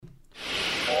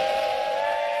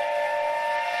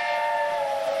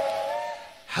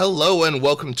Hello and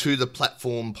welcome to the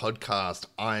Platform Podcast.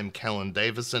 I'm Callan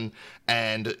Davison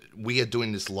and we are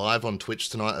doing this live on Twitch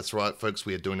tonight. That's right, folks.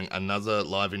 We are doing another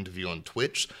live interview on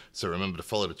Twitch. So remember to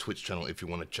follow the Twitch channel if you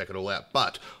want to check it all out.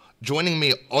 But joining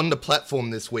me on the platform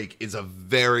this week is a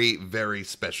very, very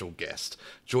special guest.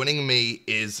 Joining me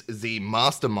is the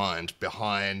mastermind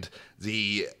behind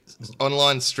the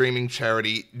online streaming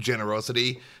charity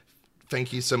Generosity.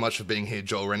 Thank you so much for being here,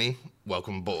 Joel Rennie.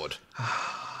 Welcome aboard.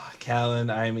 Callan,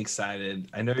 I'm excited.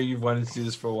 I know you've wanted to do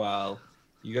this for a while.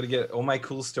 You got to get all my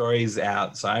cool stories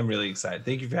out, so I'm really excited.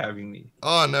 Thank you for having me.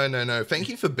 Oh, no. Thank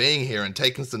you for being here and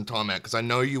taking some time out, because I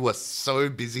know you were so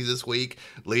busy this week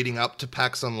leading up to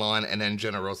PAX Online and then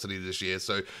Generosity this year.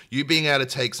 So you being able to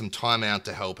take some time out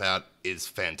to help out is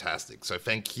fantastic. So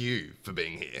thank you for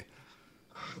being here.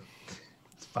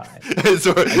 Fine.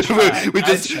 So we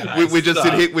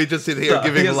just sit here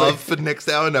giving love for the next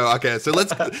hour. No, okay. So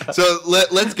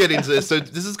let's get into this. So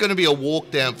this is going to be a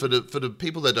walk down for the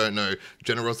people that don't know.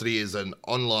 Generosity is an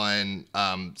online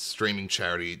streaming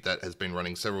charity that has been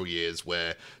running several years.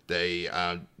 Where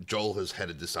Joel has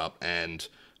headed this up, and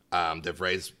they've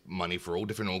raised money for all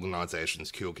different organisations.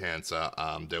 Cure Cancer.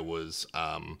 There was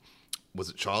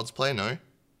it Child's Play? No.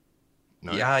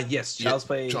 Yeah. Yes. Child's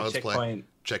Play.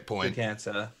 Checkpoint.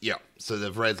 Cancer. Yeah. So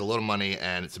they've raised a lot of money,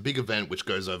 and it's a big event which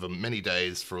goes over many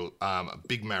days for a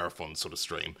big marathon sort of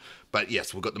stream. But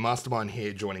yes, we've got the mastermind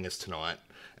here joining us tonight,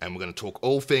 and we're going to talk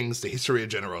all things the history of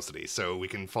Generosity, so we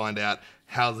can find out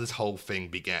how this whole thing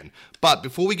began. But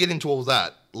before we get into all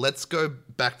that, let's go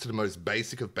back to the most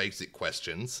basic of basic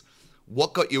questions.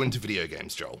 What got you into video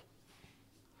games, Joel?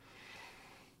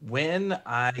 When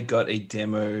I got a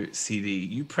demo CD,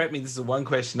 you prepped me. This is the one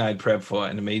question I'd prep for,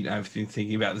 and I've been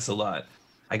thinking about this a lot.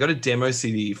 I got a demo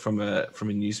CD from a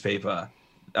newspaper.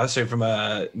 From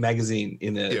a magazine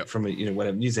from a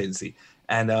whatever news agency,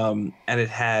 and it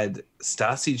had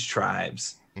Star Siege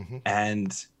Tribes,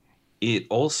 and I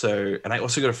also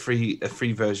got a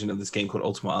free version of this game called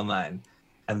Ultima Online,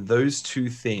 and those two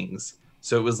things.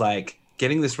 So it was like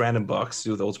getting this random box to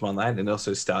do with Ultima Online and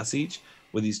also Star Siege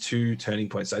were these two turning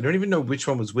points. I don't even know which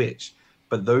one was which,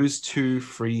 but those two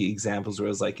free examples where it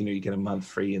was like, you get a month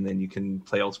free and then you can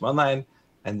play Ultima Online,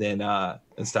 and then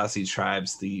in Star Siege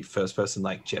Tribes, the first person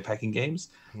like jetpacking games,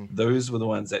 those were the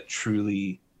ones that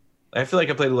truly, I feel like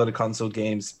I played a lot of console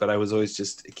games, but I was always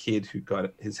just a kid who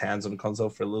got his hands on a console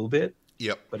for a little bit.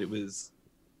 Yep. But it was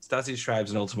Star Siege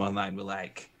Tribes and Ultima Online were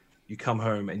like, you come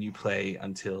home and you play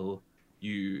until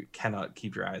you cannot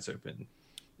keep your eyes open.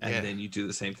 And then you do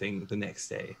the same thing the next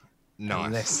day.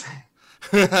 Nice.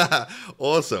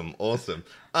 Awesome.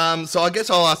 So I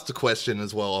guess I'll ask the question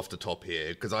as well off the top here,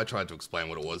 because I tried to explain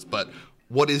what it was. But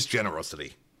what is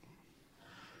Generosity?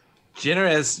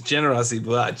 Generosity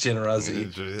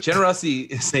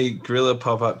is a guerrilla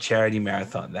pop-up charity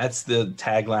marathon. That's the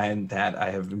tagline that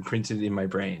I have imprinted in my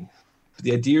brain. But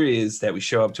the idea is that we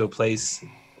show up to a place,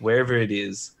 wherever it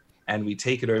is, and we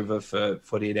take it over for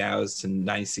 48 hours to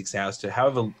 96 hours to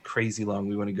however crazy long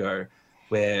we want to go,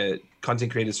 where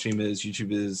content creators, streamers,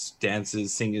 YouTubers,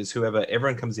 dancers, singers, whoever,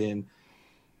 everyone comes in.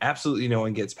 Absolutely no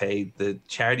one gets paid. The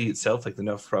charity itself, like the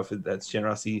not-for-profit, that's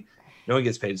Generosity, no one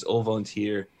gets paid. It's all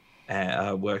volunteer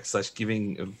work /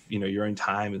 giving of your own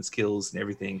time and skills and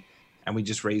everything. And we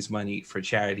just raise money for a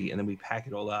charity, and then we pack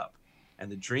it all up.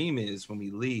 And the dream is when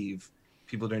we leave,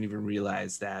 people don't even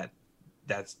realize that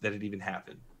it even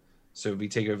happened. So if we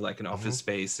take over like an office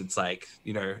space, it's like,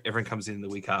 everyone comes in the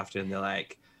week after and they're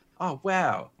like, oh,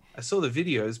 wow, I saw the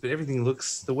videos, but everything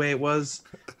looks the way it was.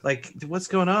 Like, what's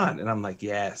going on? And I'm like,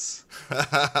 yes.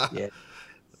 Yeah.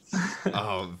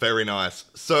 Oh, very nice.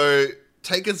 So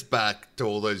take us back to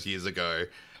all those years ago.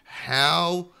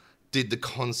 How did the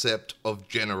concept of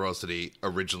Generosity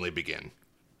originally begin?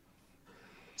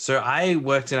 So I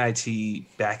worked in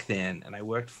IT back then, and I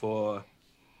worked for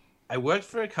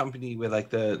a company where like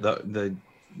the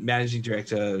managing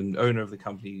director and owner of the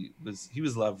company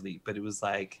was lovely, but it was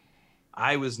like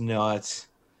I was not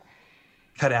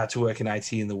cut out to work in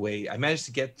IT in the way I managed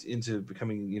to get into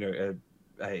becoming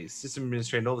a system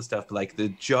administrator and all this stuff, but like the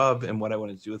job and what I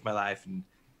wanted to do with my life and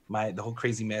the whole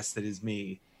crazy mess that is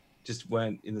me just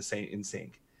weren't in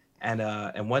sync.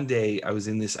 And one day I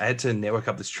had to network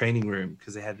up this training room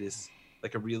because they had this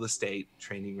like a real estate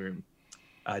training room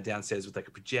downstairs with like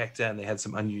a projector, and they had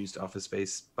some unused office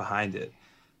space behind it.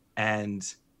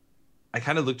 And I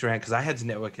kind of looked around because I had to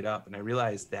network it up, and I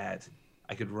realized that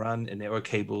I could run a network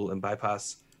cable and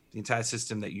bypass the entire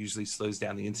system that usually slows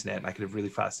down the internet, and I could have really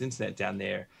fast internet down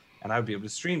there, and I would be able to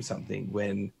stream something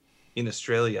when in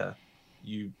Australia,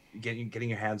 getting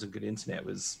your hands on good internet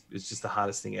is just the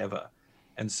hardest thing ever.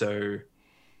 And so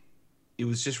it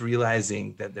was just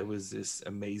realizing that there was this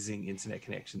amazing internet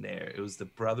connection there. It was the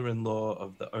brother-in-law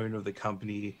of the owner of the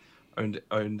company, owned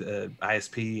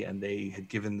ISP, and they had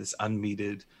given this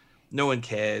unmetered, no one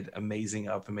cared, amazing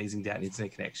up, amazing down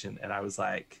internet connection. And I was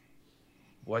like,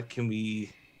 what can you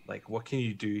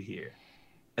do here?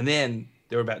 And then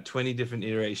there were about 20 different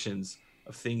iterations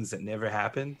of things that never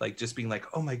happened, like just being like,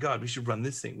 oh my God, we should run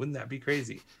this thing. Wouldn't that be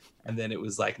crazy? And then it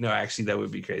was like, no, actually, that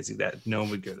would be crazy. That no one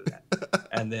would go to that.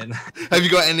 And then, have you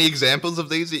got any examples of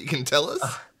these that you can tell us?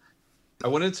 I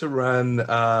wanted to run.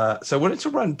 So I wanted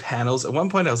to run panels. At one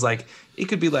point, I was like, it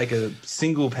could be like a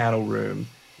single panel room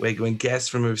where when guests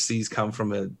from overseas come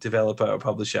from a developer or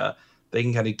publisher, they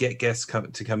can kind of get guests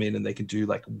to come in and they can do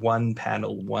like one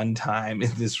panel one time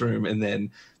in this room, and then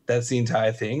that's the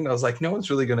entire thing. And I was like, no one's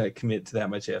really going to commit to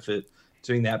that much effort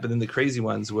doing that. But then the crazy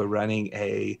ones were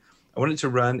I wanted to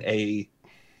run a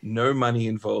no money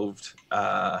involved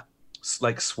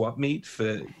like swap meet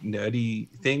for nerdy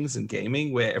things and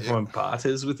gaming where everyone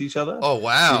barters with each other. Oh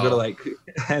wow. So you gotta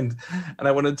and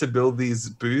I wanted to build these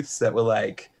booths that were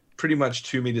like pretty much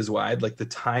 2 meters wide, like the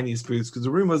tiniest booths, because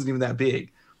the room wasn't even that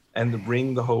big, and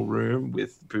ring the whole room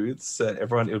with booths so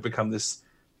it would become this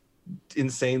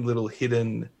insane little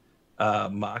hidden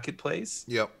marketplace.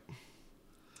 Yep.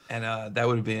 And that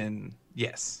would have been,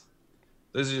 yes,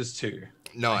 those are just two.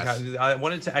 Nice. I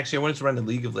wanted to run a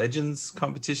League of Legends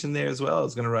competition there as well. I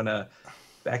was going to run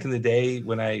back in the day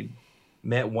when I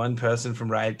met one person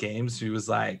from Riot Games who was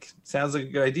like, sounds like a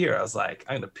good idea. I was like,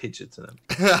 I'm going to pitch it to them.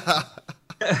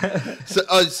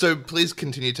 So please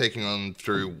continue taking on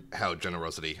through how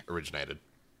Generosity originated.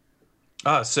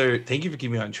 So thank you for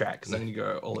keeping me on track, because I'm going to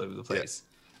go all over the place.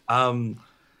 Yeah.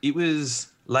 It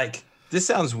was like, this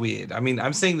sounds weird. I mean,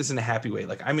 I'm saying this in a happy way.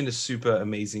 Like, I'm in a super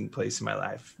amazing place in my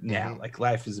life now. Mm-hmm. Like,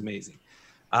 life is amazing.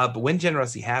 But when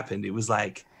Generosity happened, it was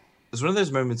one of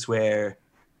those moments where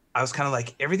I was kind of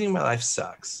like, everything in my life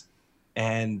sucks.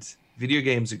 And video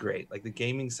games are great. Like, the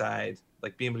gaming side,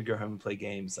 like being able to go home and play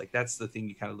games, like that's the thing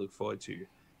you kind of look forward to.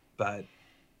 But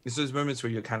it's those moments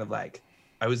where you're kind of like,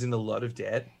 I was in a lot of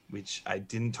debt, which I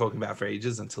didn't talk about for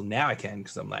ages until now I can,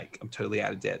 because I'm totally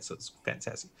out of debt. So it's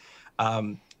fantastic.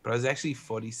 But I was actually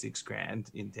 46 grand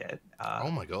in debt.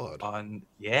 Oh my God.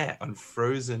 On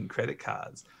frozen credit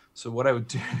cards. So what I would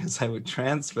do is I would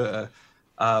transfer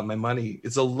my money.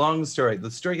 It's a long story.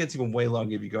 The story gets even way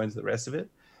longer if you go into the rest of it.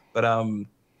 But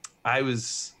I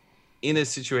was in a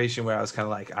situation where I was kind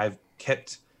of like, I've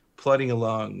kept plodding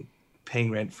along, paying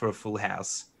rent for a full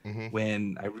house,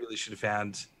 when I really should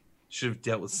have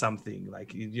dealt with something,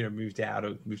 like, moved out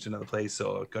or moved to another place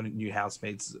or got a new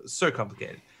housemates. So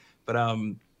complicated. But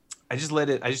I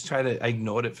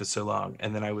ignored it for so long.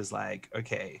 And then I was like,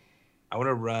 okay, I want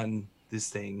to run this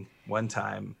thing one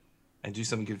time and do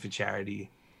something good for charity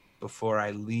before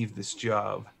I leave this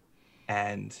job.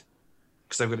 And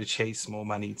because I've got to chase more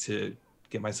money to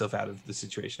get myself out of the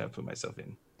situation I put myself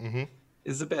in,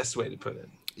 is the best way to put it.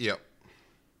 Yep.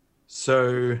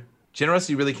 So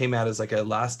Generosity really came out as like a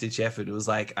last ditch effort. It was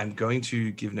like, I'm going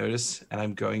to give notice and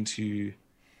I'm going to,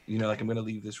 I'm going to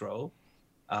leave this role.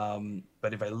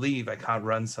 But if I leave, I can't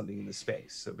run something in the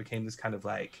space. So it became this kind of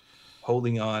like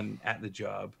holding on at the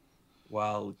job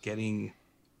while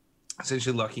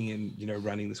essentially locking in,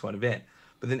 running this one event.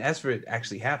 But then as for it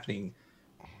actually happening,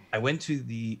 I went to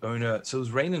the owner. So it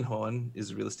was Rain and Horn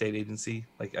is a real estate agency.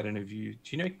 Like, I don't know if do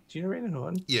you know Rain and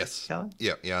Horn? Yes. Callan?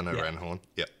 Yeah, I know Rain and Horn.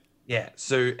 Yeah. Yeah.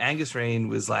 So Angus Rain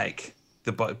was like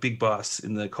the big boss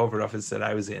in the corporate office that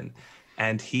I was in.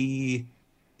 And he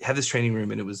had this training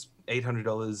room, and it was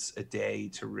 $800 a day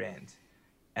to rent.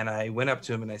 And I went up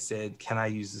to him and I said, can I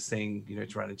use this thing,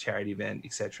 to run a charity event,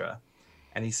 etc.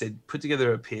 And he said, put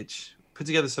together a pitch, put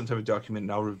together some type of document,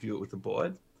 and I'll review it with the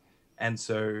board. And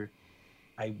so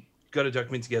I got a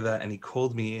document together, and he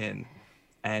called me in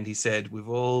and he said, we've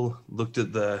all looked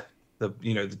at the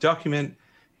document,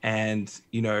 and,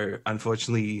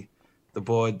 unfortunately the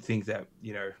board think that,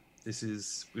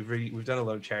 we've done a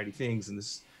lot of charity things, and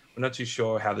we're not too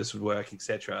sure how this would work,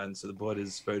 etc. And so the board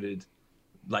has voted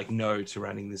no to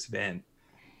running this event.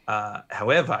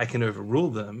 However, I can overrule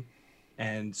them.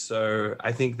 And so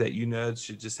I think that you nerds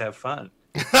should just have fun.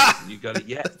 You got it.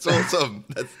 Yeah. That's awesome.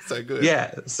 That's so good.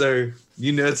 Yeah. So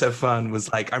you nerds have fun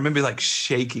was like, I remember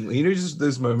shaking, just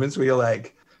those moments where you're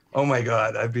like, oh my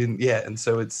God, And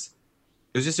so it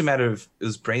was just a matter of, it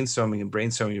was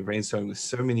brainstorming with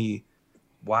so many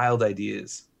wild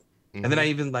ideas. And then I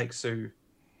even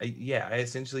I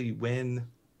essentially, when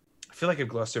I feel like I've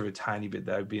glossed over a tiny bit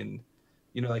that I've been,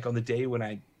 on the day when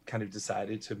I kind of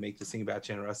decided to make this thing about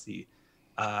Generosity,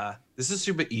 this is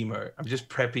super emo. I'm just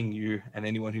prepping you and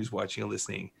anyone who's watching or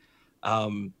listening.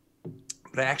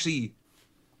 But I actually,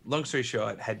 long story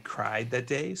short, had cried that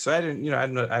day. So I didn't,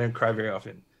 I don't cry very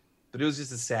often, but it was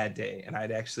just a sad day. And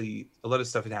a lot of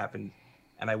stuff had happened,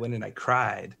 and I went and I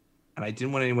cried, and I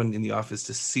didn't want anyone in the office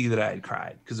to see that I had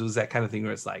cried, because it was that kind of thing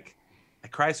where it's like, I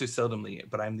cry so seldomly,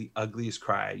 but I'm the ugliest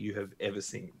crier you have ever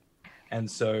seen. And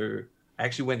so I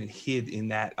actually went and hid in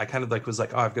that. I kind of like was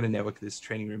like, oh, I've got to network this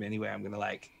training room anyway. I'm going to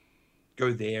like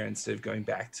go there instead of going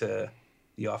back to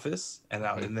the office. And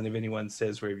then if anyone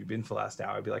says, where have you been for the last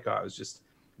hour? I'd be like, oh, I was just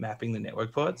mapping the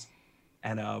network pods.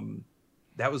 And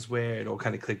that was where it all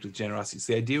kind of clicked with generosity.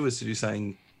 So the idea was to do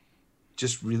something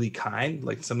just really kind,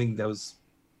 like something that was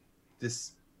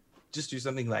just do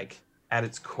something like at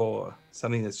its core,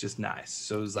 something that's just nice.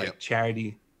 So it was like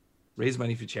charity, raise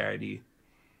money for charity.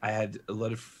 I had a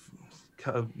lot of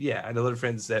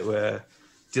friends that were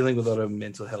dealing with a lot of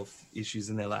mental health issues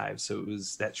in their lives. So it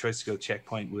was that choice to go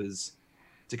checkpoint was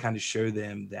to kind of show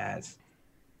them that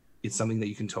it's something that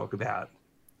you can talk about.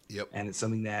 Yep. And it's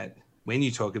something that when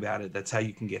you talk about it, that's how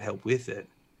you can get help with it.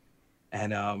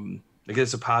 And I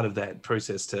guess a part of that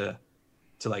process to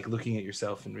like looking at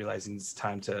yourself and realizing it's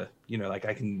time to, like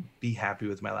I can be happy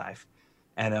with my life.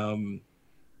 And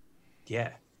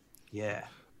yeah.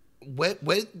 Where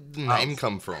did the name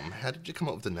come from? How did you come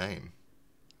up with the name?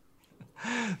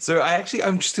 So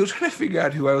I'm still trying to figure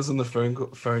out who I was on the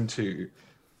phone to.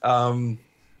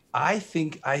 I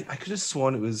think I could have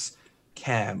sworn it was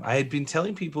Cam. I had been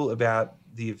telling people about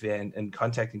the event and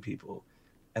contacting people,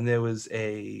 and there was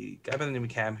a guy by the name of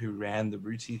Cam who ran the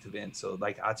Rooteeth event, so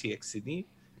like RTX Sydney,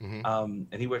 and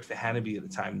he worked for Hanabi at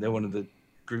the time. They're one of the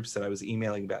groups that I was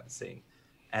emailing about this thing,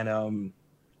 and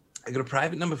I got a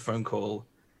private number phone call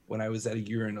when I was at a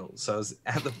urinal. So I was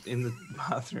in the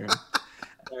bathroom,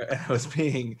 and I was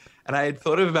peeing, and I had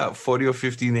thought of about 40 or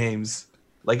 50 names,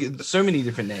 like so many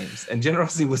different names, and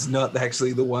Generosity was not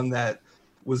actually the one that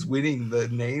was winning the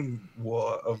name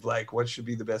war of like what should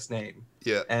be the best name.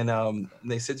 Yeah. And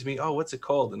they said to me, "Oh, what's it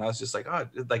called?" And I was just like, "Oh,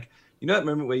 like that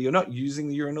moment where you're not using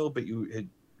the urinal, but you've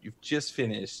just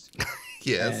finished."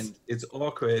 Yes. And it's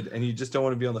awkward, and you just don't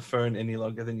want to be on the phone any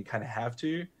longer than you kind of have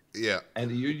to. Yeah. And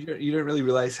you don't really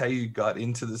realize how you got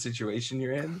into the situation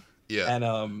you're in. Yeah.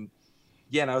 And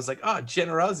and I was like, "Oh,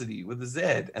 Generosity with a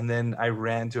Z." And then I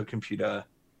ran to a computer,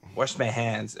 washed my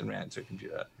hands, and ran to a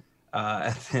computer.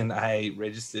 And then I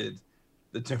registered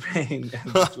the domain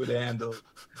and the Twitter handle,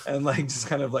 and like just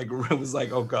kind of like was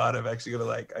like, "Oh God, I've actually got to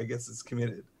like, I guess it's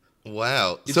committed."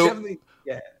 Wow. It's so definitely,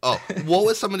 yeah. Oh, what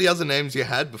were some of the other names you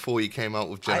had before you came out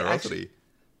with Generosity?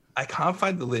 I can't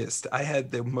find the list.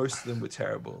 Most of them were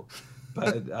terrible,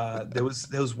 but there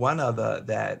was one other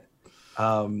that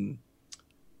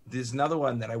there's another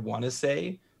one that I want to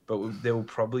say, but there will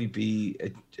probably be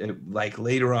like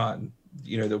later on,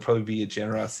 there'll probably be a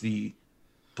Generosity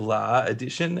blah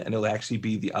edition, and it'll actually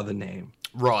be the other name.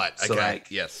 Right. So okay.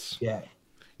 like, yes. Yeah.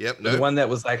 Yep. No. The one that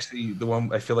was actually the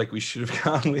one I feel like we should have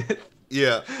gone with.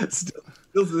 Yeah. Still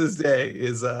to this day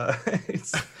is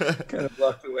it's kind of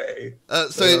locked away.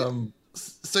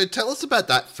 So tell us about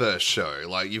that first show.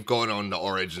 Like you've gone on the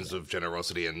origins of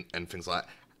Generosity and things like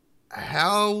that.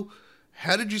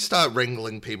 How did you start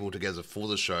wrangling people together for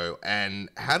the show, and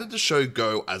how did the show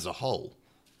go as a whole?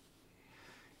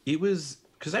 It was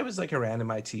because I was like a random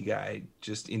IT guy,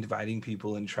 just inviting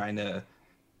people and trying to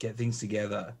get things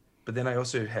together. But then I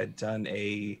also had done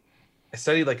I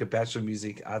studied like a Bachelor of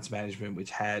Music Arts Management,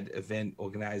 which had event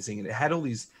organizing, and it had all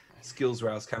these skills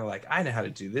where I was kind of like, I know how to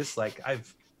do this. Like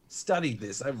I've studied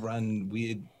this. I've run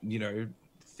weird,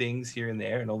 things here and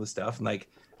there and all this stuff. And like,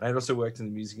 and I'd also worked in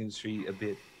the music industry a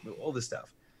bit, all this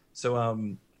stuff.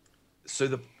 So,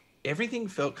 everything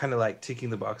felt kind of like ticking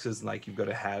the boxes, and like, you've got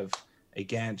to have a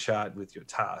Gantt chart with your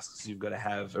tasks. You've got to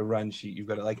have a run sheet. You've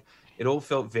got to like, it all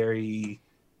felt very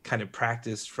kind of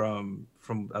practiced from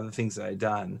other things that I'd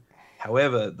done.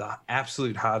 However, the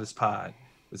absolute hardest part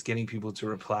was getting people to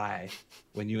reply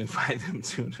when you invite them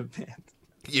to an event.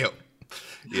 Yep.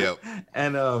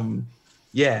 And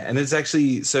and it's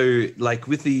actually, so like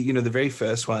with the the very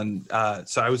first one,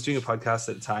 so I was doing a podcast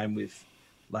at the time with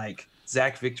like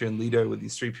Zach, Victor, and Lido, with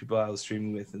these three people I was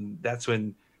streaming with, and that's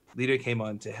when Lido came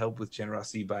on to help with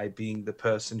Generosity by being the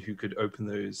person who could open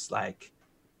those. Like,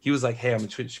 he was like, "Hey, I'm a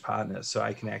Twitch partner, so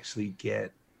I can actually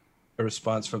get a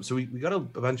response from." So we got a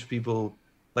bunch of people.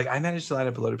 Like, I managed to line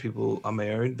up a lot of people on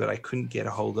my own, but I couldn't get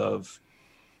a hold of,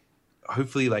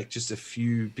 hopefully, like just a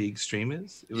few big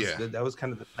streamers. It was that was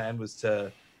kind of the plan, was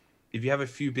to, if you have a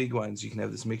few big ones, you can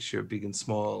have this mixture of big and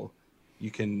small.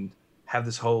 You can have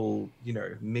this whole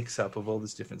mix up of all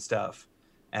this different stuff.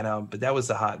 And but that was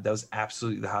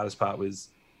absolutely the hardest part, was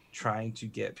trying to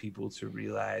get people to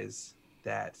realize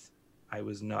that I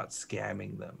was not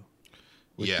scamming them.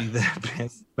 Would Yeah. be the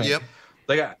best way. Yep.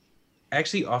 Like I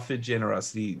actually offered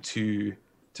generosity to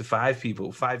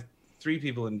three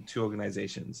people in two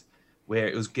organizations, where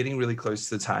it was getting really close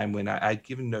to the time when I'd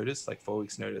given notice, like 4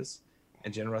 weeks notice,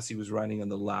 and generosity was running on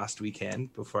the last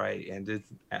weekend before I ended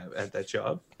at that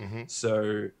job. Mm-hmm.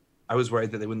 So I was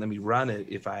worried that they wouldn't let me run it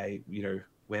if I,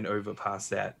 went over past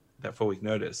that 4 week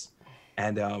notice.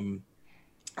 And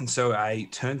so I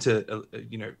turned to,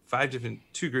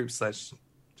 two groups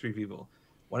 / three people.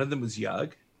 One of them was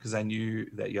Yug, because I knew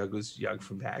that Yug was Yug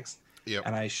from PAX. Yep.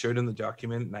 And I showed him the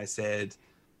document and I said,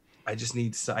 I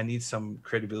need some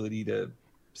credibility to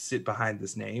sit behind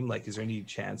this name. Like, is there any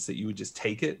chance that you would just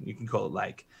take it? You can call it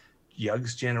like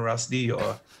Yug's Generosity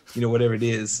or, whatever it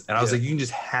is. And I was like, you can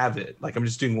just have it. Like, I'm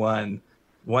just doing one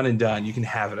and done. You can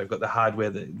have it. I've got the hardware,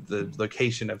 the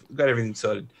location. I've got everything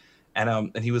sorted.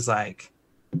 And he was like,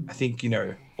 I think,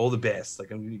 all the best. Like,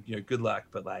 I'm, good luck.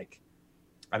 But like,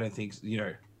 I don't think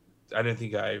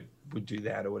I would do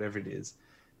that or whatever it is.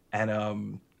 And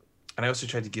I also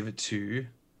tried to give it to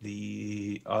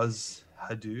the Oz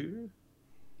Hadou,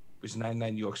 which is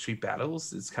 99 York Street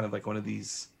Battles. It's kind of like one of the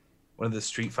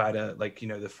Street Fighter, like,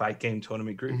 the fight game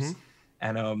tournament groups.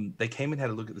 Mm-hmm. And they came and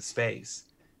had a look at the space.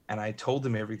 And I told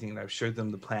them everything, and I showed them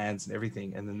the plans and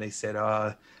everything. And then they said,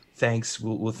 thanks,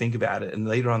 we'll think about it. And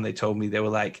later on, they told me, they were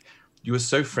like, you were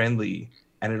so friendly,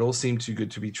 and it all seemed too good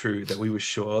to be true that we were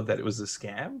sure that it was a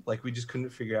scam. Like, we just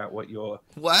couldn't figure out what your...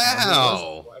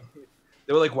 Wow.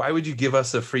 They were like, why would you give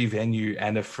us a free venue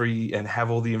and have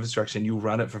all the infrastructure and you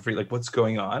run it for free? Like, what's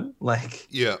going on? Like,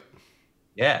 yeah.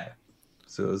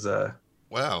 So it was a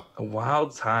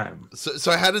wild time.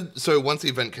 So once the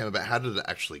event came about, how did it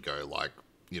actually go? Like,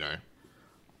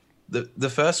 the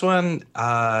first one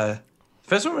went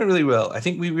really well. I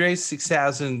think we raised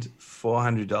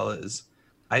 $6,400.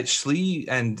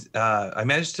 I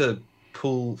managed to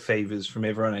pull favors from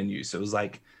everyone I knew. So it was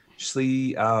like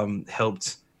Shlee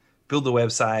helped build the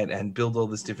website and build all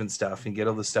this different stuff and get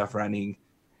all the stuff running.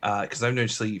 Because I've known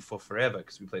Shlee for forever,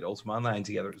 because we played Ultima Online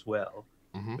together as well,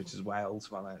 mm-hmm. which is why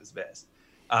Ultima Online is the best.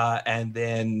 And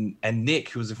Nick,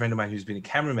 who was a friend of mine who's been a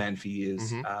cameraman for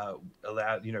years,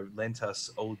 mm-hmm. Lent us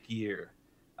old gear,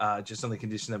 just on the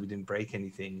condition that we didn't break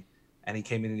anything. And he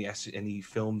came in and he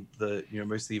filmed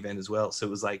most of the event as well. So it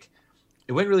was like,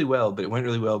 it went really well, but it went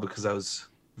really well because I was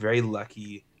very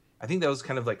lucky. I think that was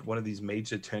kind of like one of these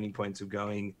major turning points of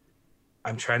going,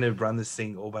 I'm trying to run this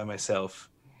thing all by myself.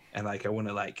 And like, I want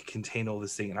to like contain all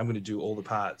this thing and I'm going to do all the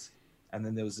parts. And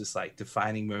then there was this like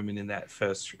defining moment in that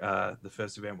the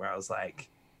first event where I was like,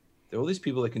 there are all these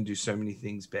people that can do so many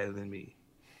things better than me,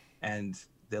 and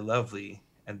they're lovely,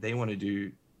 and they want to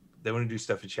do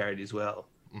stuff for charity as well.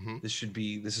 Mm-hmm.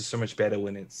 This is so much better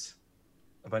when it's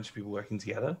a bunch of people working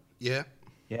together. Yeah.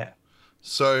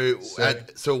 So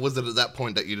was it at that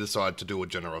point that you decided to do a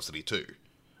generosity too?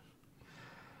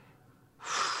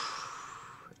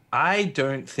 I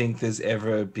don't think there's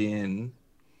ever been,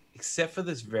 except for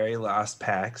this very last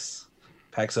PAX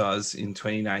Oz in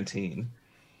 2019,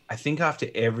 I think after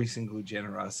every single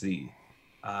generosity,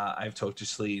 I've talked to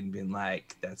Shlee and been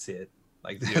like, that's it.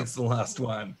 Like, that's the last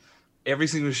one. Every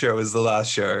single show is the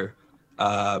last show,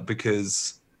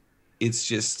 because it's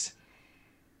just,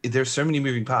 there's so many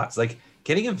moving parts. Like,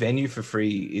 getting a venue for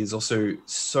free is also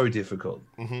so difficult.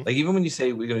 Mm-hmm. Like, even when you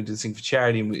say we're going to do this thing for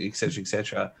charity, and et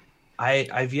cetera,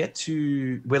 I've yet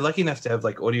to, we're lucky enough to have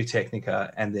like Audio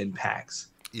Technica and then PAX.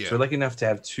 Yeah. So we're lucky enough to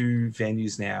have two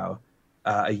venues now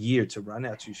a year to run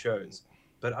our two shows.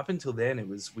 But up until then,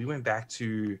 we went back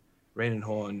to Rain and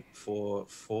Horn for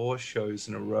 4 shows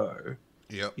in a row.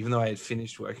 Yep. Even though I had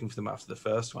finished working for them after the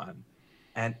first one.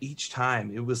 And each time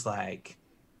it was like,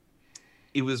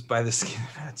 it was by the skin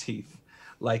of our teeth.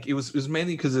 Like, it was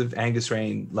mainly because of Angus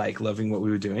Rain, like, loving what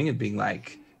we were doing and being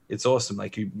like, it's awesome.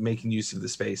 Like, you're making use of the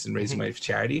space and raising money for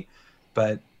charity.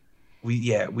 But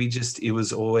it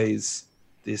was always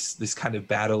this kind of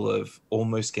battle of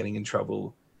almost getting in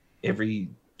trouble every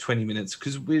 20 minutes,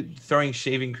 because we're throwing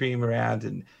shaving cream around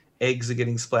and eggs are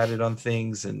getting splattered on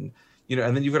things, and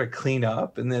and then you've got to clean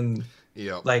up, and then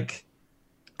like,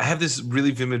 I have this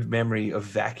really vivid memory of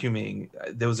vacuuming.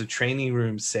 There was a training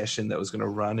room session that was going to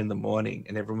run in the morning,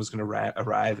 and everyone was going to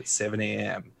arrive at 7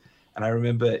 a.m. And I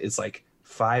remember it's like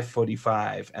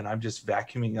 5:45, and I'm just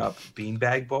vacuuming up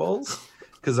beanbag balls,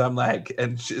 because I'm like,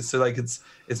 and so like it's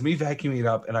me vacuuming it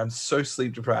up, and I'm so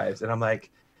sleep deprived, and I'm like,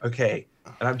 okay,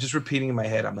 and I'm just repeating in my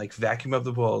head, I'm like, vacuum up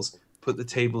the balls, put the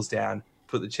tables down,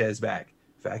 put the chairs back,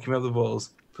 vacuum up the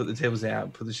balls, put the tables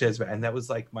down, put the chairs back, and that was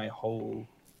like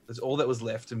that's all that was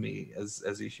left of me as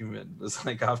a human, was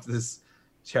like, after this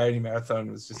charity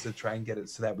marathon was just to try and get it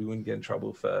so that we wouldn't get in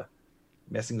trouble for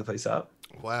messing the place up.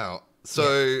 Wow.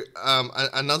 So,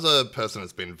 another person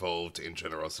that's been involved in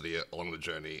generosity along the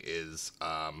journey is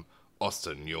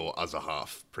Austin, your other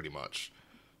half, pretty much.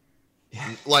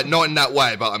 Like, not in that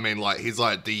way, but I mean, like, he's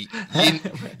like the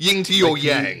yin to your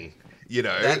yang, you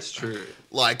know? That's true.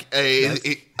 Like,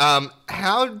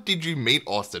 how did you meet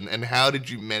Austin, and how did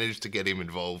you manage to get him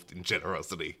involved in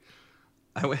generosity?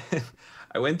 I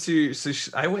went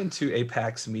to a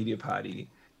PAX media party.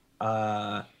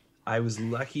 I was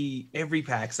lucky. Every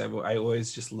PAX, I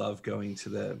always just love going to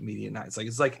the media nights. Like,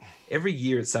 it's like every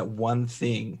year, it's that one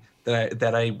thing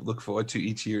that I look forward to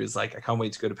each year. Is like, I can't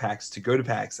wait to go to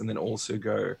PAX, and then also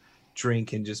go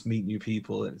drink and just meet new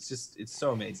people. And it's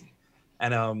so amazing.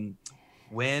 And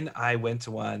when I went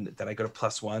to one that I got a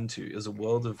 +1 to, it was a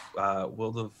World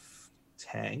of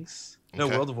Tanks. No,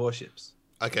 Okay. World of Warships.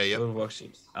 Okay, yeah. World of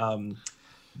Warships. I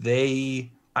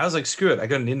was like, screw it. I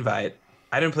got an invite.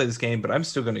 I don't play this game, but I'm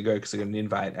still going to go because I got an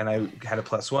invite, and I had a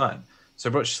 +1. So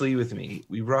I brought Shlee with me.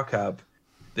 We rock up.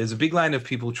 There's a big line of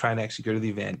people trying to actually go to the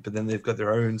event, but then they've got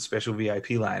their own special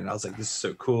VIP line. And I was like, this is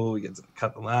so cool. We get to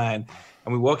cut the line.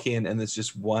 And we walk in, and there's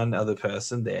just one other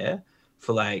person there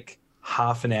for like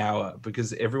half an hour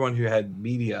because everyone who had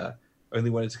media only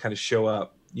wanted to kind of show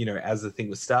up, you know, as the thing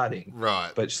was starting.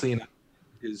 Right. But Shlee and I,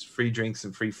 is free drinks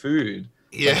and free food.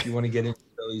 Yeah. Like, you want to get in as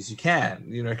early as you can,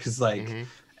 you know, because like,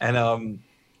 and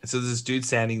so there's this dude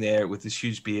standing there with this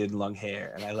huge beard and long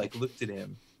hair, and I like looked at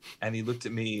him, and he looked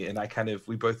at me, and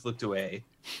we both looked away,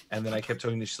 and then I kept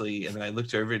talking to Shlee, and then I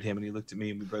looked over at him, and he looked at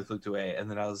me, and we both looked away, and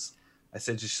then I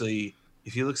said to Shlee,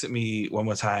 if he looks at me one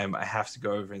more time, I have to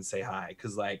go over and say hi,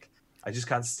 because like I just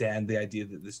can't stand the idea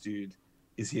that this dude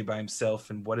is here by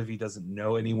himself, and what if he doesn't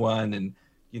know anyone, and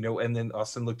you know. And then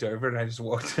Austin looked over, and I just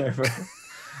walked over,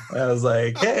 and I was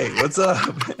like, hey, what's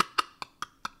up?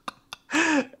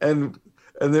 And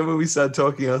then when we started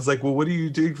talking, I was like, well, what are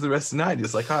you doing for the rest of the night? He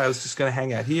was like, oh, I was just going to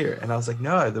hang out here. And I was like,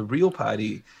 no, the real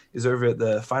party is over at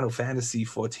the Final Fantasy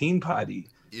 14 party.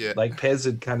 Yeah. Like Pez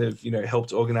had kind of, you know,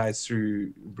 helped organize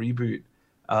through Reboot.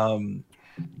 I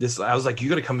was like, you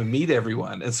got to come and meet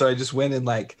everyone. And so I just went and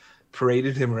like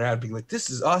paraded him around being like, this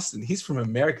is Austin. He's from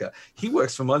America. He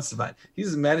works for Monster Vine.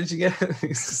 He's managing it.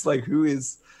 He's just like, who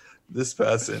is this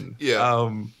person?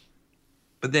 Yeah.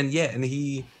 But then, yeah, and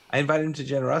I invited him to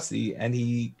Generosity, and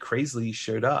he crazily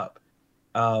showed up.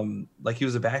 Like he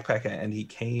was a backpacker, and he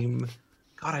came.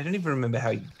 God, I don't even remember how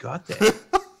he got there.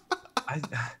 I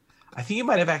think he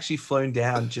might have actually flown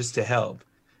down just to help.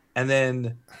 And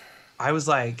then I was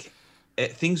like,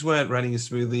 things weren't running as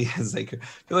smoothly as they could. I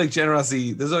feel like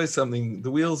Generosity, there's always something. The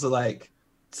wheels are like,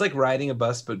 it's like riding a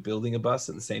bus, but building a bus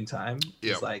at the same time.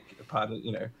 Yeah. It's like a part of,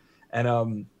 you know.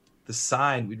 And the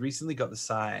sign, we'd recently got the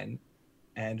sign,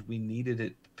 and we needed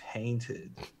it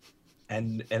painted,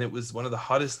 and it was one of the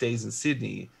hottest days in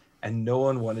Sydney, and no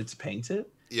one wanted to paint it.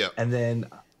 Yeah. And then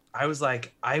I was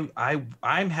like,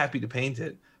 I'm happy to paint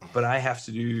it, but I have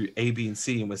to do A, B, and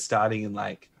C, and we're starting in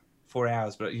like 4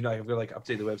 hours. But you know, I've got to like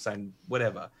update the website and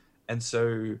whatever. And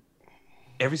so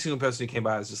every single person who came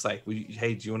by was just like,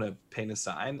 hey, do you want to paint a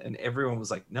sign? And everyone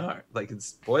was like, no, like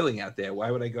it's boiling out there. Why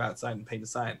would I go outside and paint a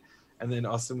sign? And then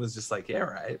Austin was just like, yeah,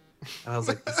 right. And I was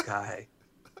like, this guy.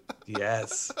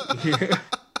 Yes.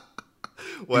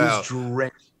 Wow. He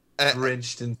was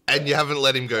drenched in. And you haven't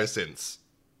let him go since.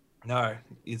 No,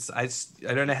 I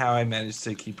don't know how I managed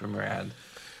to keep him around.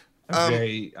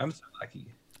 I'm so lucky.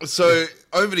 So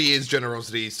over the years,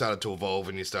 Generosity started to evolve,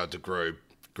 and you started to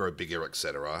grow bigger,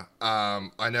 etc.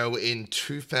 I know in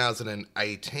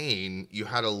 2018 you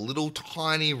had a little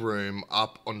tiny room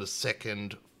up on the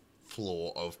second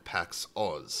floor of PAX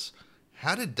Oz.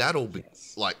 How did that all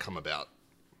come about?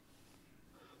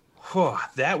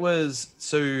 That was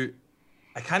so.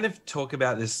 I kind of talk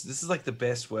about this. This is like the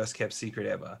best, worst kept secret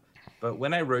ever. But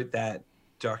when I wrote that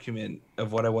document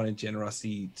of what I wanted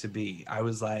Generosity to be, I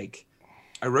was like,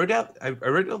 I wrote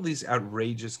all these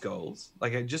outrageous goals.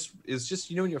 Like it's just,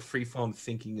 you know, when you're freeform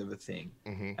thinking of a thing.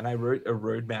 Mm-hmm. And I wrote a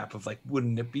roadmap of like,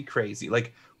 wouldn't it be crazy?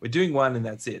 Like we're doing one and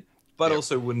that's it. But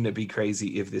also, wouldn't it be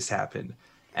crazy if this happened?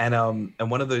 And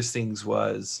one of those things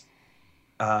was,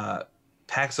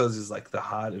 PAX Oz is like the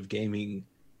heart of gaming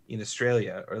in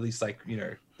Australia, or at least like, you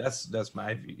know, that's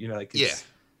my view, you know, like it's,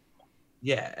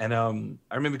 yeah. And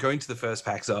I remember going to the first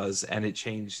PAX Oz, and it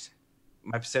changed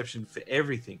my perception for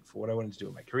everything, for what I wanted to do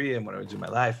in my career and what I wanted to do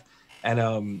in my life.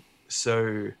 And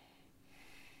so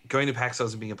going to PAX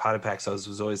Oz and being a part of PAX Oz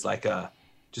was always like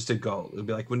just a goal. It would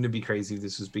be like, wouldn't it be crazy if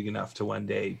this was big enough to one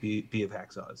day be a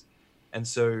PAX Oz? And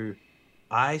so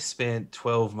I spent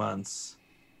 12 months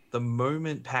the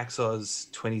moment PAX Oz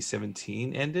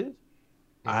 2017 ended,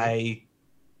 I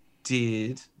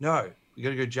did no. We got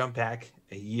to go jump back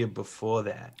a year before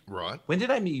that. Right. When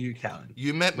did I meet you, Callan?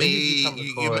 You met When me. did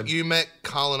you come record? You met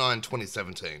Carl and I in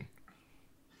 2017.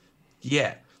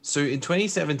 Yeah. So in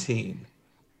 2017,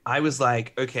 I was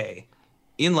like, okay,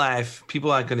 in life,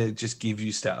 people aren't going to just give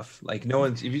you stuff. Like, no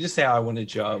one's, if you just say, oh, I want a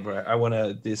job or I want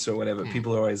a this or whatever,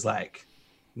 people are always like,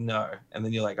 no. And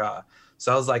then you're like, ah.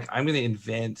 So I was like, I'm going to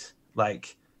invent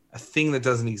like a thing that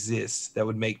doesn't exist that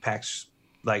would make PAX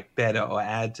like better or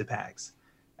add to PAX.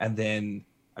 And then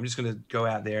I'm just going to go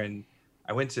out there. And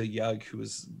I went to Yug, who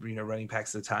was, running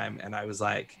PAX at the time. And I was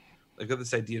like, I've got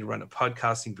this idea to run a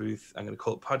podcasting booth. I'm going to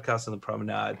call it Podcast on the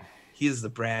Promenade. Here's the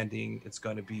branding. It's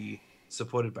going to be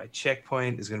supported by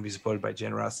Checkpoint. It's going to be supported by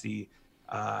Generosity.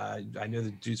 I know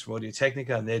the dudes from Audio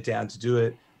Technica, and they're down to do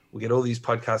it. We'll get all these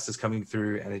podcasters coming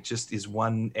through, and it just is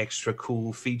one extra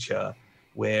cool feature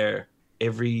where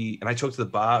and I talked to the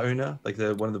bar owner, like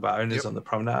one of the bar owners on the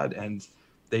Promenade, and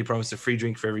they promised a free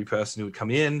drink for every person who would come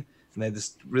in, and they had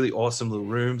this really awesome little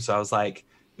room. So I was like,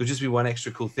 it would just be one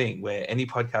extra cool thing where any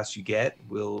podcast you get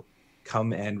will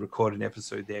come and record an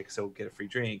episode there because they'll get a free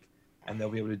drink, and they'll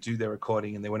be able to do their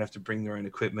recording, and they won't have to bring their own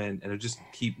equipment, and it'll just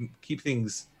keep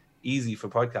things easy for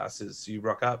podcasters. So you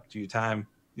rock up, do your time,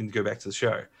 and go back to the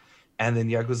show. And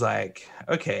then Yug was like,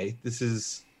 okay, this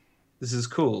is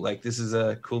cool. Like, this is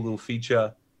a cool little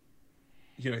feature,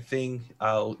 thing.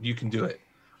 You can do it.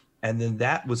 And then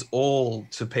that was all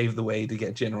to pave the way to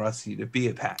get Generosity to be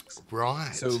at PAX. Right.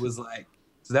 So it was like,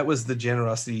 so that was the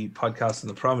Generosity podcast on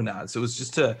the Promenade. So it was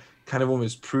just to kind of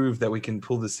almost prove that we can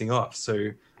pull this thing off.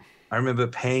 So I remember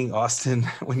paying Austin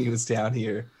when he was down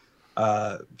here,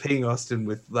 paying Austin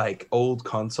with like old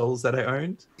consoles that I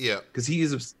owned. Yeah. Because he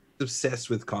is obsessed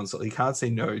with console. He can't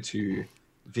say no to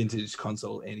vintage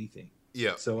console anything.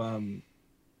 Yeah. So I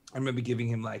remember giving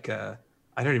him like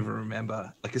I don't even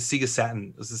remember, like a Sega Saturn.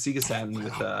 It was a Sega Saturn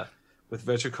with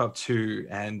Virtua Cop 2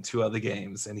 and 2 other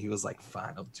games, and he was like,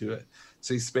 fine, I'll do it.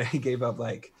 So he gave up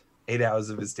like 8 hours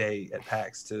of his day at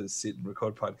PAX to sit and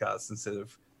record podcasts instead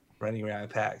of running around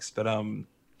PAX. But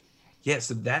yeah,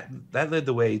 so that led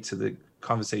the way to the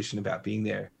conversation about being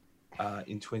there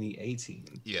in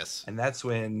 2018. Yes. And that's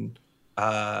when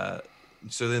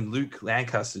so then Luke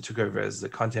Lancaster took over as the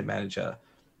content manager,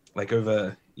 like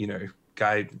over,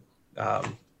 Guy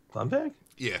Blumberg?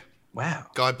 Yeah. Wow.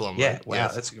 Guy Blumberg. Yeah, wow.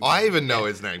 Yes. That's a good I even know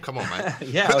his name. Come on, mate.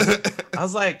 Yeah, I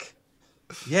was like,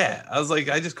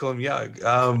 I just call him Yug.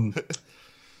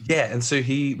 Yeah, and so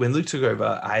when Luke took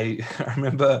over, I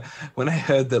remember when I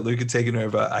heard that Luke had taken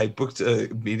over, I booked a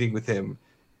meeting with him,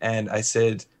 and I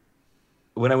said,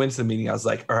 when I went to the meeting, I was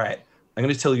like, all right, I'm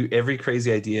going to tell you every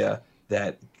crazy idea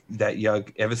that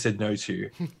Yug ever said no to,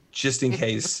 just in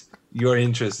case you're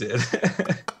interested.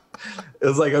 It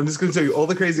was like, I'm just going to tell you all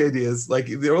the crazy ideas. Like,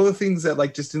 they're all the things that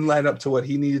like just didn't line up to what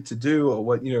he needed to do or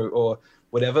what, or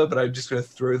whatever, but I'm just going to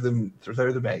throw them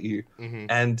at you. Mm-hmm.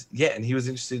 And yeah, and he was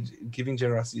interested in giving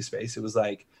Generosity a space. It was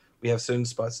like, we have certain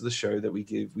spots of the show that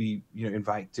we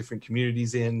invite different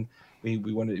communities in. We're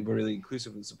really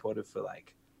inclusive and supportive for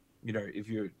like, if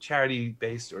you're charity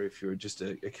based or if you're just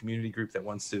a community group that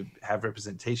wants to have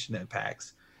representation at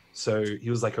PAX. So he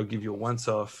was like, I'll give you a once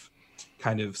off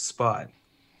kind of spot.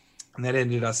 And that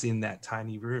ended us in that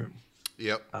tiny room.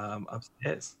 Yep.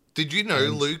 Upstairs. Did you know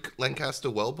Luke Lancaster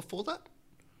well before that?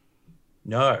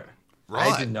 No.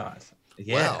 Right. I did not.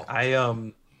 Yeah.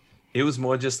 Wow. It was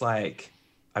more just like,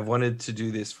 I wanted to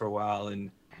do this for a while,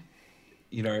 and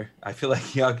I feel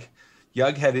like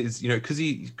Yug had his,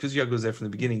 because Yug was there from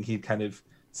the beginning, he'd kind of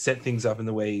set things up in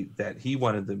the way that he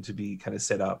wanted them to be kind of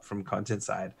set up from content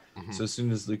side. Mm-hmm. So as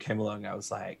soon as Luke came along, I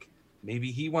was like, maybe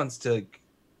he wants to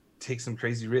take some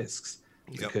crazy risks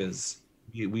because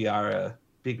we are a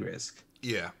big risk.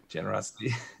 Yeah.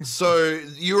 Generosity. So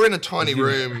you were in a tiny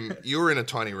room. You were in a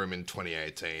tiny room in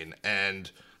 2018,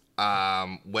 and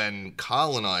when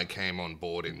Carl and I came on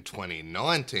board in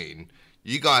 2019,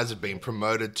 you guys had been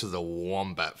promoted to the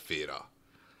Wombat Theatre.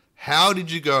 How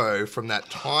did you go from that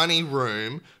tiny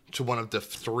room to one of the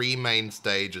 3 main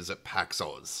stages at PAX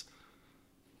Oz?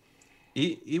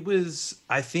 It was,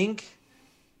 I think,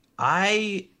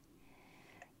 I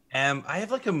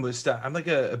have like a mustache. I'm like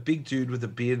a big dude with a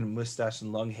beard and mustache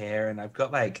and long hair, and I've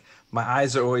got like, my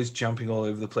eyes are always jumping all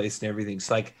over the place and everything.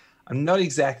 So like, I'm not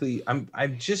exactly,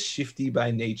 I'm just shifty by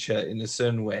nature in a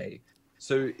certain way.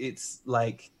 So it's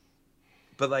like,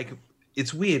 but like,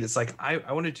 it's weird. It's like,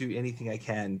 I want to do anything I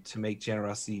can to make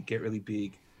Generosity get really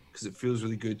big, because it feels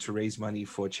really good to raise money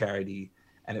for charity.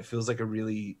 And it feels like a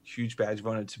really huge badge of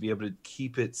honor to be able to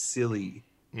keep it silly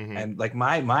And like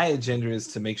my agenda is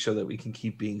to make sure that we can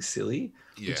keep being silly,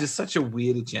 which is such a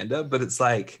weird agenda, but it's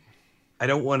like I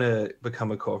don't want to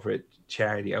become a corporate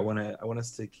charity. I want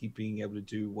us to keep being able to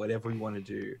do whatever we want to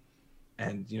do,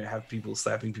 and have people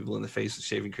slapping people in the face with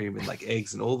shaving cream and like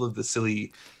eggs and all of the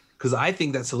silly, because I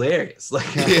think that's hilarious. Like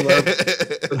I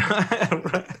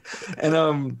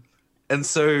love, and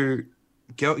so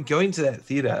going to that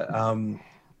theater,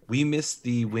 we missed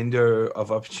the window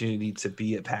of opportunity to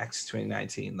be at PAX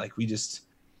 2019. Like we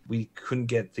couldn't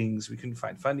get things, we couldn't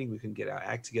find funding, we couldn't get our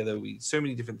act together. So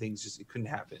many different things, just it couldn't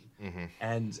happen.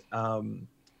 And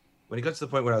when it got to the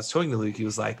point where I was talking to Luke, he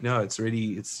was like, "No, it's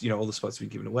all the spots have been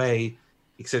given away,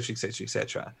 etc., etc.,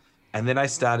 etc." And then I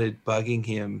started bugging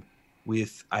him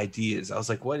with ideas. I was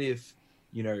like, "What if,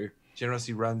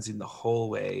 Generosity runs in the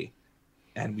hallway,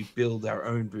 and we build our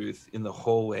own booth in the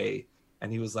hallway?"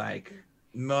 And he was like,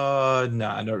 "No,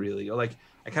 nah, not really." Or like,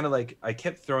 I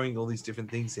kept throwing all these different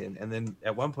things in, and then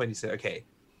at one point he said, "Okay,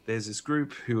 there's this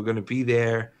group who are going to be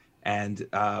there, and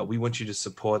we want you to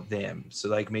support them. So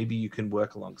like maybe you can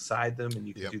work alongside them, and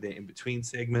you can do their in between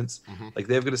segments. Like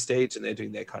they've got a stage and they're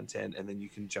doing their content, and then you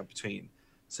can jump between."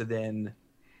 So then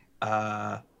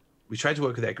we tried to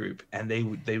work with that group, and they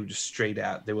were just straight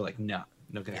out. They were like, "No,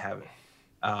 not going to have it."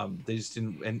 They just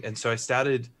didn't, and so I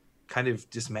started kind of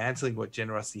dismantling what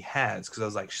Generosity has, because I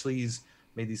was like, Schlees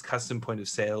made these custom point of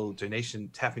sale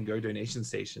tap and go donation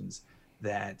stations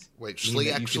that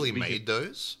Schlee actually made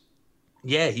those?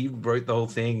 Yeah, he wrote the whole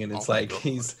thing, and it's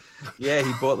he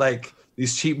bought like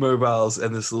these cheap mobiles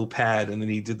and this little pad, and then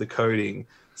he did the coding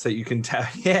so you can tap.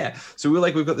 Yeah, so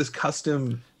we've got this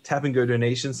custom tap and go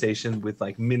donation station with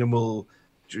like minimal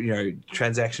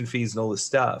transaction fees and all this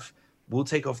stuff. We'll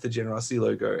take off the Generosity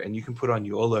logo, and you can put on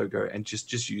your logo and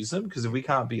just use them, because if we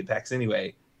can't be at PAX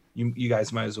anyway, you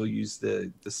guys might as well use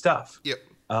the stuff. Yep.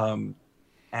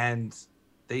 And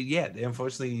they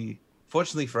fortunately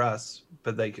for us,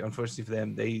 but like unfortunately for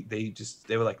them, they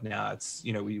were like, "Nah, it's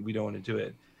we don't want to do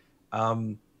it."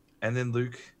 And then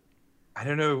Luke, I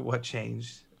don't know what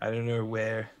changed. I don't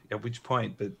know at which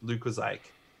point, but Luke was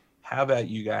like, "How about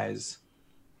you guys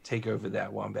take over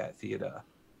that Wombat Theater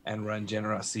and run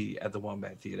Generosity at the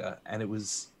Wombat Theater?" And he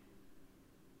was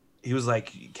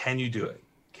like, "Can you do it?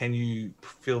 Can you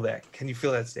feel that? Can you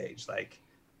feel that stage? Like,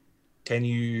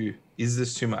 is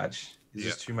this too much? Is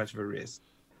this too much of a risk?"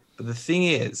 But the thing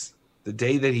is, the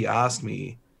day that he asked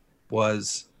me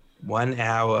was 1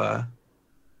 hour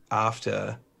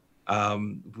after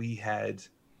we had.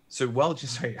 So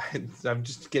sorry, I'm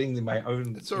just getting in my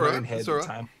own head at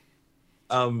the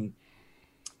time.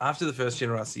 After the first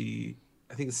Generosity,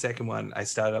 I think the second one, I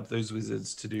started up those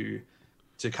wizards because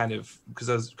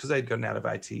I'd gotten out of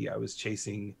IT. I was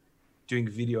doing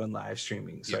video and live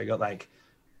streaming. So I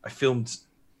filmed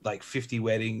like 50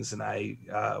 weddings, and I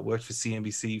worked for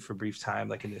CNBC for a brief time,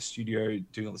 like in their studio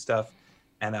doing all the stuff.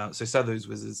 And so I started those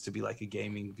wizards to be like a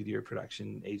gaming video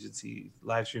production agency,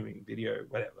 live streaming video,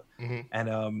 whatever.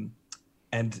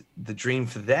 And the dream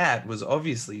for that was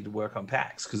obviously to work on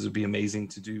PAX, because it would be amazing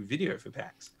to do video for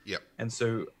PAX. Yep. And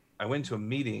so I went to a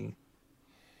meeting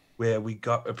where we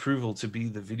got approval to be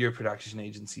the video production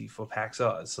agency for PAX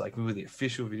Oz. So like we were the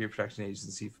official video production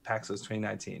agency for PAX Oz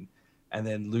 2019. And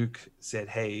then Luke said,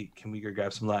 "Hey, can we go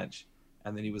grab some lunch?"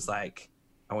 And then he was like,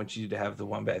 "I want you to have the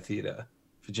Wombat Theater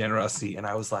for Generosity." And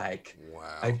I was like,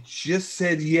 "Wow!" I just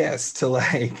said yes to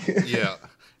like. Yeah.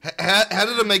 How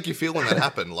did it make you feel when that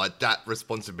happened? Like that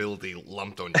responsibility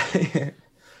lumped on you?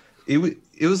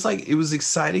 It was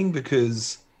exciting,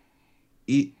 because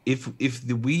if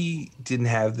we didn't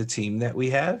have the team that we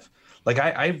have, like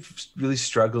I really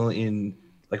struggle in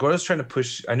like what I was trying to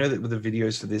push. I know that with the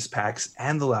videos for this PAX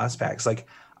and the last PAX, like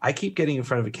I keep getting in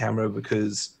front of a camera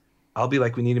because I'll be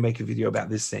like, "We need to make a video about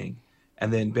this thing,"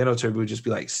 and then Ben or Toby would just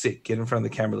be like, "Sick, get in front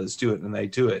of the camera, let's do it," and they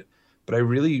do it. But I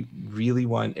really, really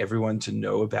want everyone to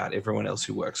know about everyone else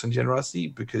who works on Generosity,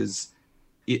 because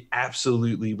it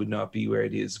absolutely would not be where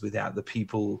it is without the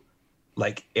people,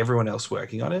 like everyone else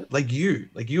working on it. Like you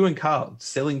and Carl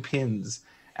selling pins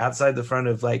outside the front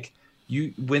of like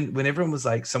you, when everyone was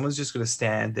like, someone's just going to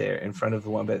stand there in front of the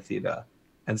Wombat Theater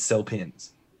and sell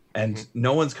pins, and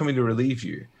no one's coming to relieve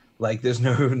you. Like there's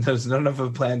not enough of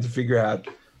a plan to figure out,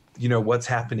 what's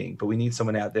happening, but we need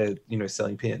someone out there,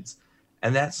 selling pins.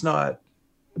 And that's not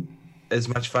as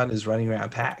much fun as running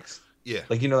around PAX. Yeah.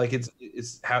 Like, like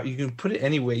it's how you can put it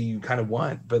any way you kind of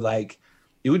want, but like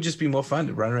it would just be more fun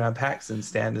to run around PAX and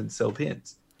stand and sell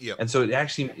pins. Yeah. And so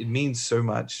it means so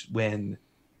much when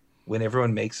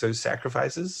everyone makes those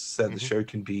sacrifices so that the show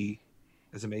can be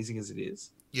as amazing as it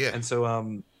is. Yeah. And so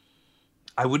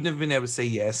I wouldn't have been able to say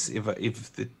yes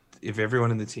if everyone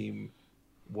in the team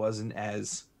wasn't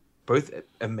as both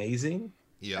amazing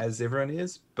Yeah. as everyone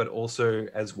is, but also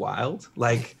as wild.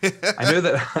 Like I know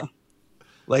that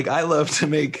like I love to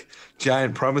make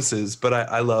giant promises, but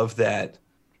I love that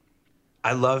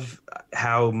I love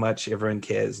how much everyone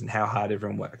cares and how hard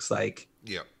everyone works.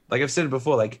 Yeah. Like I've said it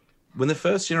before, like when the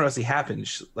first generosity happened,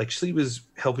 like Shlee was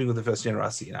helping with the first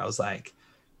generosity, and I was like,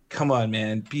 "Come on,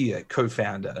 man, be a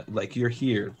co-founder. Like you're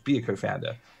here, be a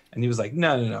co-founder." And he was like,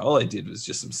 "No, no, no. All I did was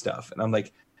just some stuff." And I'm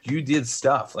like, "You did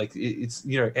stuff. Like it's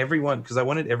everyone, because I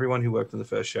wanted everyone who worked on the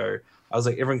first show. I was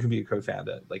like, everyone can be a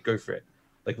co-founder. Like go for it.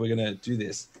 Like we're gonna do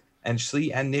this." And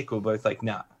Shlee and Nick were both like,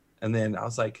 "Nah." And then I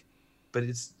was like, "But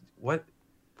it's what?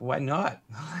 Why not?"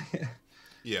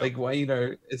 Yeah. Like why,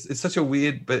 it's such a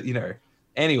weird, but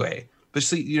anyway, but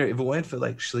Shlee, if it weren't for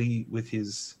like Shlee with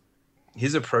his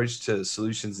approach to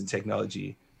solutions and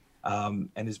technology, and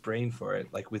his brain for it,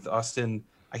 like with Austin,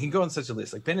 I can go on such a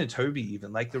list, like Ben and Toby,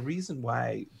 even like the reason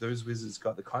why those wizards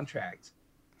got the contract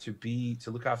to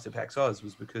look after PAX Oz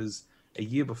was because a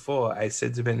year before I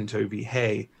said to Ben and Toby,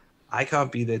 "Hey, I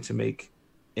can't be there to make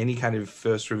any kind of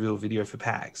first reveal video for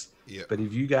PAX, Yeah. but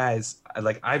if you guys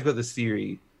like, I've got this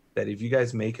theory that if you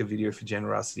guys make a video for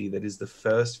Generosity that is the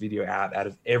first video out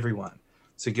of everyone,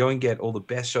 so go and get all the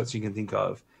best shots you can think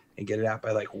of and get it out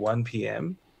by like 1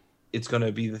 p.m. It's going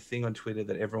to be the thing on Twitter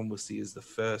that everyone will see as the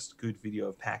first good video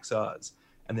of PAX Oz.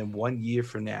 And then 1 year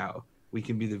from now, we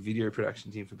can be the video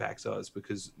production team for PAX Oz,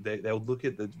 because they'll look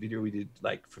at the video we did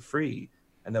like for free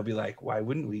and they'll be like, why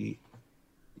wouldn't we,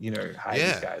 hire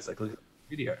these guys? Like, look at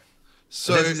the video."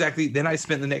 So that's exactly. Then I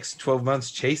spent the next 12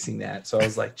 months chasing that. So I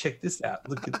was like, check this out.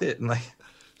 Look at it. And like,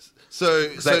 so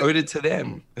I owed it to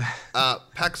them.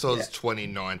 PAX Oz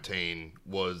 2019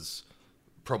 was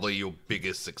probably your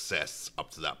biggest success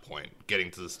up to that point. Getting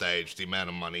to the stage, the amount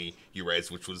of money you raised,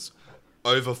 which was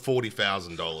over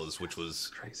 $40,000, which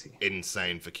was crazy,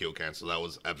 insane for Kill Cancel. That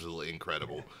was absolutely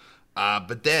incredible.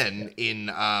 But then in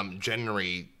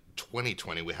January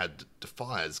 2020, we had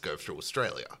Defiers go through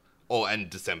Australia. And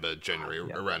December, January,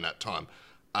 around that time.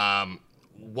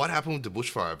 What happened with the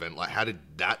Bushfire event? Like, how did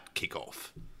that kick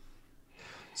off?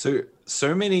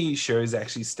 So many shows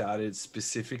actually started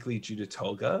specifically due to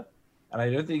Tolga. And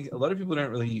I don't think a lot of people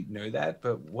don't really know that.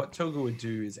 But what Tolga would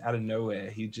do is, out of nowhere,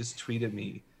 he'd just tweet at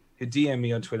me. He'd DM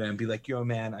me on Twitter and be like, "Yo,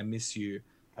 man, I miss you.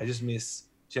 I just miss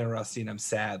Generosity and I'm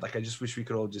sad. Like, I just wish we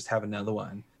could all just have another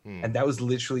one." And that was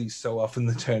literally so often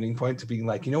the turning point to being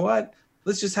like, you know what?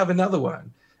 Let's just have another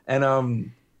one.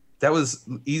 And that was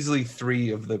easily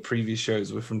 3 of the previous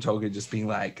shows were from Tolga just being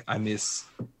like, "I miss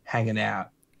hanging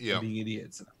out and being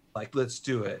idiots. Like, let's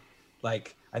do it.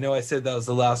 Like, I know I said that was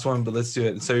the last one, but let's do it."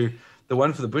 And so the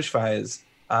one for the bushfires,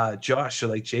 Josh, or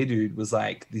like J-Dude, was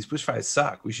like, "These bushfires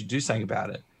suck. We should do something about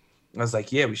it." And I was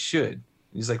like, "Yeah, we should." And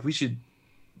he's like, we should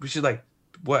like,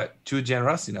 what, do a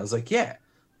Generosity?" And I was like, "Yeah,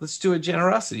 let's do a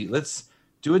Generosity. Let's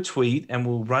do a tweet and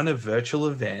we'll run a virtual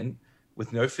event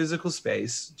with no physical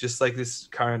space, just like this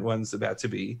current one's about to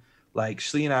be. Like,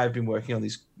 Shlee and I have been working on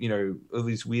these, all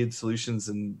these weird solutions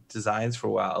and designs for a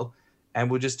while,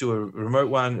 and we'll just do a remote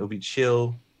one. It'll be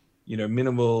chill,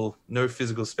 minimal, no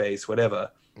physical space, whatever."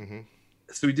 Mm-hmm.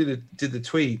 So we did the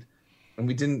tweet, and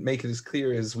we didn't make it as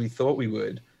clear as we thought we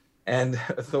would, and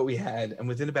I thought we had. And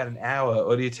within about an hour,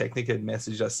 Audio Technica had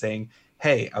messaged us saying,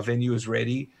 "Hey, our venue is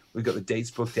ready. We've got the dates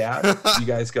booked out. You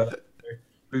guys got."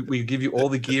 We give you all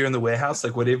the gear in the warehouse,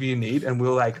 like whatever you need. And we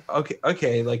were like,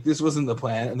 okay, like this wasn't the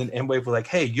plan. And then M-Wave were like,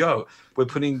 "Hey, yo, we're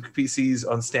putting PCs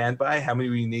on standby. How many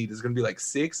do we need? It's going to be like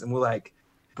 6. And we're like,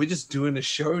 we're just doing a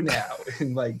show now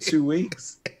in like 2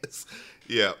 weeks.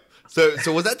 Yeah. So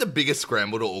was that the biggest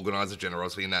scramble to organize a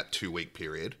Generosity in that 2-week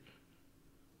period?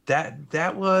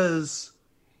 That was,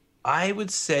 I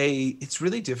would say, it's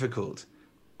really difficult.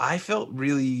 I felt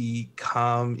really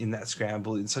calm in that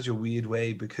scramble in such a weird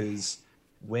way, because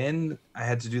when I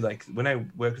had to do, like, when I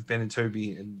worked with Ben and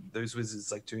Toby and those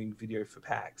wizards, like doing video for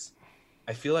PAX,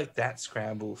 I feel like that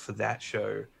scramble for that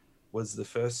show was the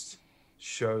first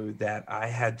show that I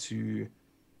had to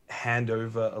hand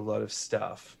over a lot of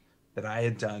stuff that I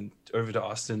had done over to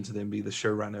Austin to then be the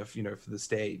showrunner, for the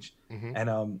stage. Mm-hmm.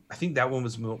 And I think that one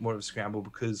was more of a scramble,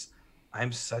 because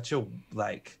I'm such a,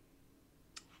 like,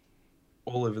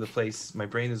 all over the place. My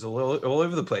brain is all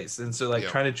over the place. And so, like,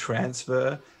 trying to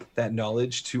transfer that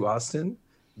knowledge to Austin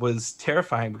was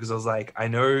terrifying, because I was like, I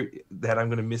know that I'm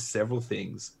going to miss several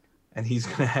things and he's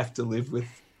going to have to live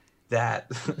with that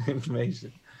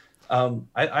information.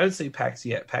 I would say PAX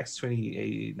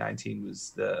 2019 was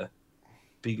the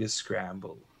biggest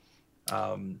scramble.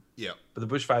 But the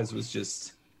bushfires was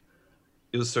just,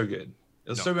 it was so good. It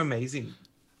was so amazing.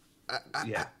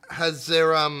 Yeah. Has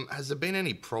there been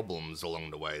any problems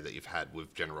along the way that you've had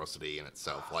with generosity in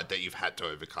itself, like that you've had to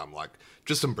overcome? Like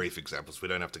just some brief examples. We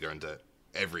don't have to go into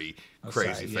every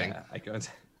crazy thing. Yeah, I go into.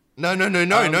 No.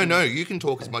 You can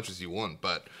talk as much as you want,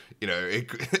 but yeah,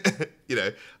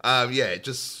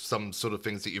 just some sort of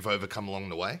things that you've overcome along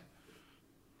the way.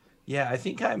 Yeah, I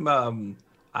think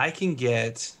I can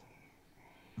get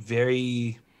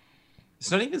very, it's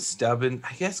not even stubborn,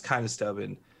 I guess kind of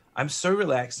stubborn. I'm so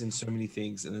relaxed in so many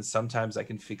things, and then sometimes I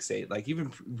can fixate. Like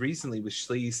even recently with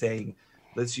Schlee saying,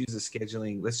 let's do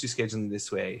scheduling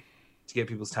this way to get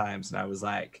people's times. And I was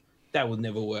like, that will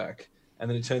never work. And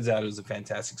then it turns out it was a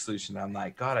fantastic solution. I'm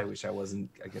like, God, I wish I wasn't,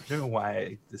 I don't know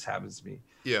why this happens to me.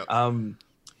 Yeah.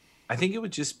 I think it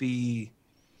would just be,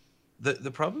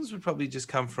 the problems would probably just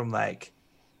come from like,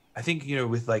 I think,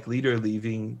 with like Leader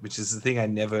leaving, which is the thing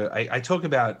I talk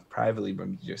about privately, but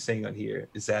you're saying on here,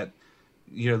 is that,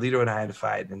 Leader and I had a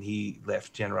fight and he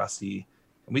left Generosity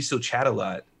and we still chat a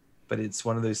lot, but it's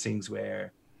one of those things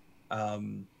where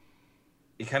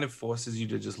it kind of forces you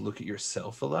to just look at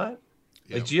yourself a lot.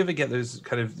 Yeah. Like, do you ever get those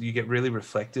you get really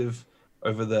reflective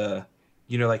over the,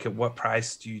 like at what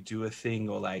price do you do a thing,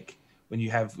 or like when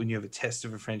you have a test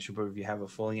of a friendship, or if you have a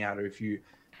falling out, or if you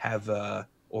have or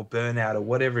burnout or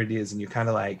whatever it is, and you're kind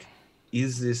of like,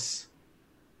 is this,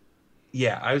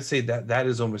 I would say that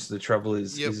is almost the trouble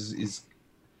is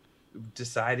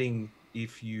deciding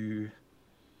if you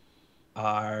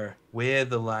are where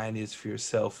the line is for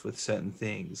yourself with certain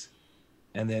things,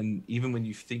 and then even when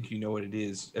you think you know what it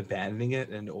is, abandoning it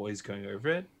and always going over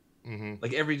it. Mm-hmm.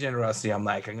 Like every Generosity I'm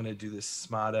like, I'm gonna do this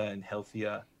smarter and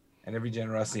healthier, and every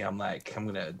Generosity I'm like, I'm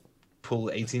gonna pull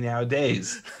 18-hour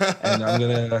days and I'm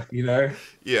gonna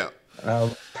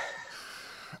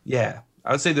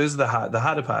I would say those are the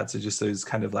harder parts are just those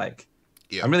kind of like,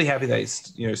 I'm really happy that I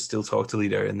still talk to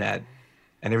Leader and that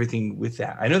and everything with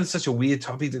that. I know that's such a weird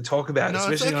topic to talk about,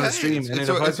 especially on a stream.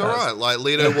 It's all right. Like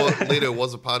Leader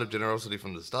was a part of Generosity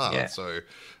from the start, so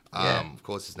of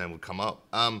course his name would come up.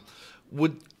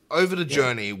 Over the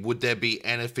journey, would there be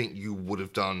anything you would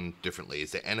have done differently?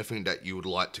 Is there anything that you would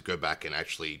like to go back and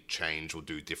actually change or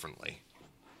do differently?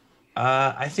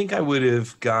 I think I would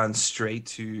have gone straight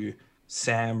to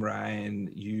Sam,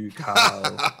 Ryan, you,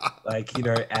 Carl,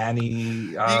 Annie.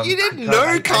 You didn't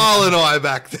know Carl and I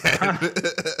back then.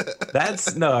 that's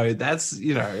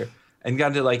and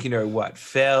gone to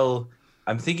Fel.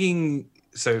 I'm thinking,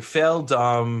 so Fel,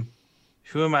 Dom,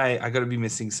 who am I? I got to be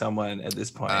missing someone at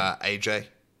this point. AJ.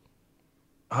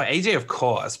 Oh, AJ, of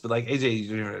course, but AJ, you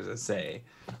don't even know what to say.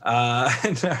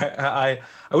 I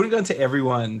would have gone to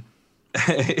everyone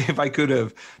if I could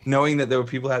have, knowing that there were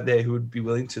people out there who would be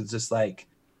willing to just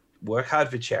work hard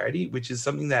for charity, which is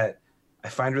something that I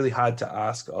find really hard to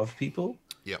ask of people.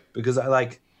 Yeah. Because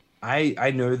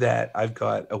I know that I've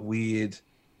got a weird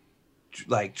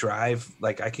drive.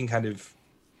 I can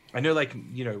I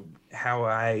know how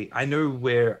I know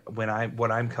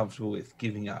what I'm comfortable with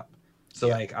giving up. So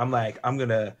I'm going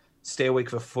to stay awake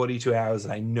for 42 hours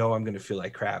and I know I'm going to feel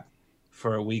like crap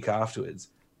for a week afterwards.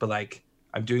 But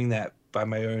I'm doing that by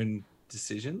my own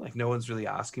decision. No one's really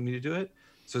asking me to do it.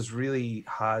 So it's really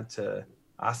hard to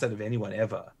ask that of anyone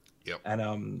ever. Yep.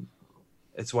 And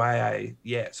it's why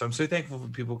so I'm so thankful for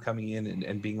people coming in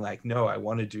and being like, no, I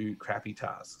want to do crappy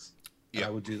tasks. Yeah.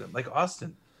 I would do them.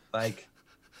 Austin.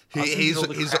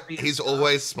 He's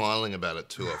always smiling about it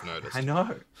too, I've noticed. I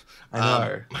know.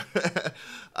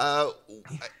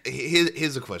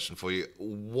 Here's a question for you.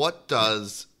 What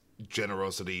does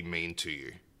generosity mean to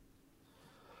you?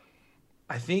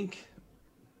 I think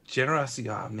generosity,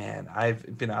 oh man,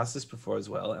 I've been asked this before as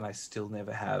well, and I still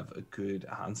never have a good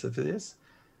answer for this.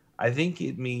 I think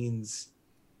it means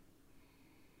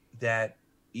that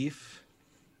if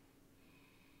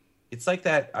it's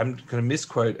that, I'm going to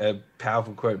misquote a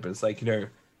powerful quote, but it's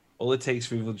all it takes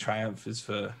for evil to triumph is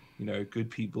for, good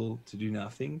people to do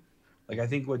nothing. I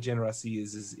think what generosity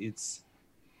is it's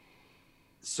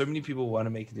so many people want to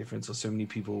make a difference, or so many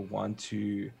people want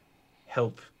to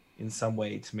help in some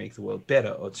way to make the world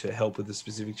better, or to help with a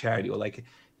specific charity, or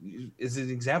as an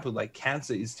example,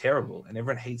 cancer is terrible and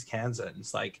everyone hates cancer. And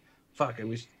it's fuck, I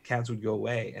wish cancer would go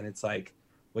away. And it's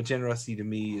what generosity to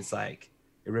me is it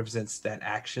represents that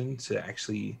action to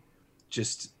actually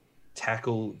just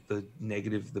tackle the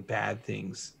negative, the bad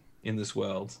things in this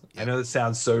world. Yep. I know that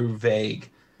sounds so vague,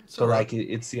 but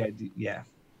it's the idea. Yeah,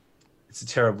 it's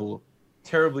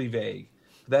terribly vague.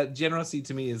 That generosity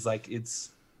to me is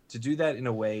it's to do that in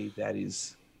a way that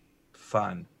is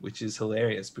fun, which is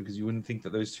hilarious because you wouldn't think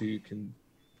that those two can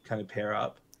kind of pair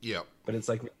up. Yeah. But it's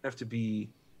you don't have to be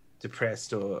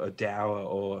depressed or dour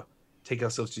or take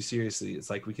ourselves too seriously. It's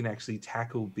like we can actually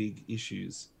tackle big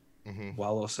issues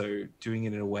while also doing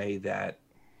it in a way that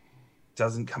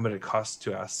doesn't come at a cost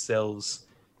to ourselves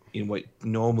in what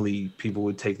normally people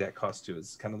would take that cost to.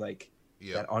 It's kind of like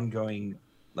that ongoing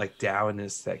like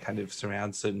dourness that kind of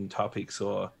surrounds certain topics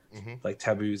or like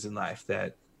taboos in life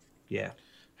that,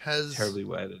 terribly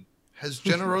worded. Has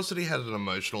generosity had an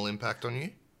emotional impact on you?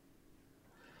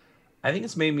 I think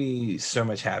it's made me so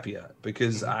much happier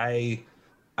because I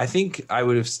think I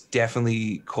would have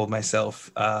definitely called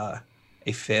myself a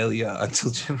failure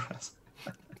until generosity.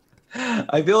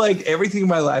 I feel like everything in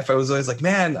my life, I was always like,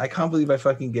 man, I can't believe I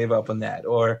fucking gave up on that.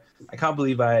 Or I can't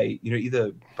believe I,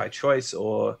 either by choice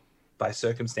or by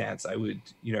circumstance, I would,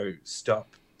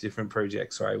 stop different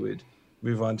projects or I would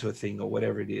move on to a thing or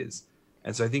whatever it is.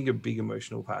 And so I think a big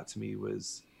emotional part to me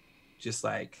was just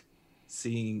like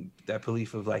seeing that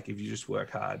belief of like, if you just work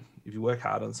hard, if you work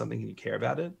hard on something and you care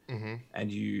about it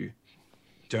and you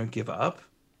don't give up,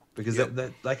 because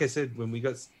that, like I said, when we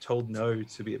got told no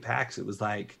to be at PAX, it was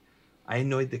like, I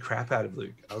annoyed the crap out of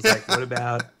Luke. I was like, what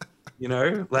about,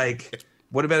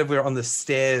 what about if we're on the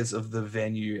stairs of the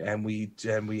venue and we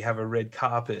have a red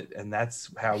carpet and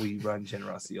that's how we run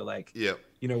generosity? Or like,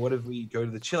 what if we go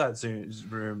to the chill out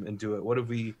room and do it? What if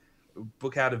we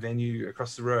book out a venue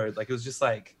across the road? Like, it was just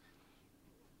like,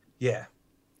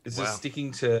 it's just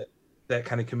sticking to that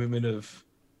kind of commitment of,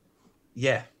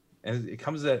 and it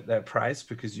comes at that price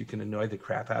because you can annoy the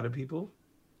crap out of people.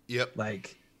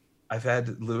 Like, I've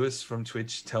had Lewis from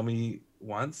Twitch tell me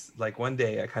once, like one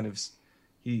day I kind of,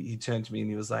 he turned to me and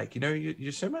he was like,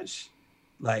 you're so much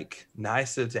like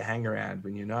nicer to hang around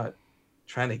when you're not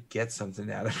trying to get something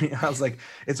out of me. I was like,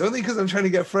 it's only because I'm trying to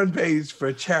get front page for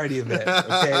a charity event,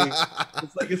 okay?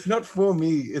 It's like, it's not for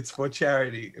me, it's for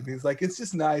charity. And he's like, it's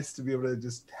just nice to be able to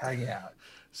just hang out.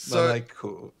 So I'm like,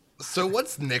 cool. So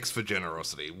what's next for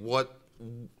generosity?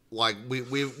 Like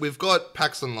we've got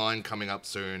PAX Online coming up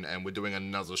soon, and we're doing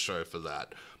another show for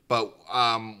that. But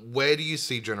where do you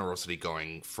see generosity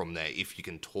going from there, if you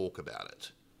can talk about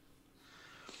it?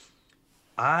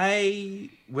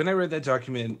 When I read that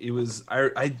document, it was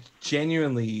I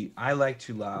genuinely like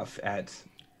to laugh at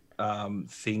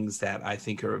things that I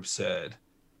think are absurd,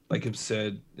 like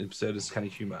absurdist kind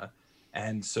of humor,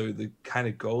 and so the kind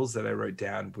of goals that I wrote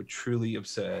down were truly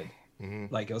absurd.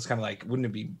 Like, I was kind of like, wouldn't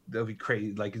it be, that would be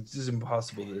crazy. Like, it's just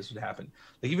impossible that this would happen.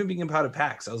 Like, even being a part of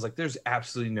PAX, I was like, there's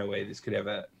absolutely no way we could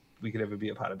ever be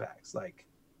a part of PAX. Like,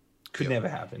 could never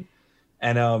happen.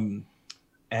 And,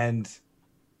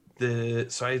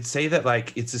 so I'd say that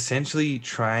like, it's essentially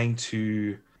trying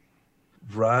to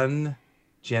run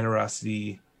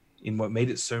generosity in what made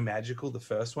it so magical, the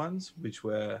first ones, which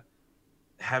were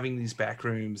having these back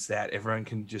rooms that everyone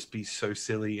can just be so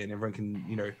silly and everyone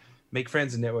can, make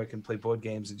friends and network and play board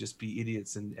games and just be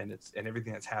idiots and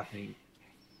everything that's happening,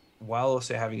 while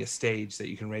also having a stage that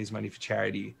you can raise money for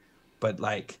charity, but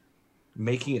like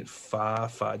making it far,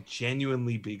 far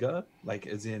genuinely bigger, like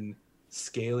as in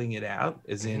scaling it out,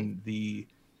 as in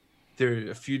there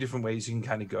are a few different ways you can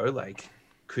kind of go. Like,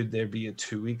 could there be a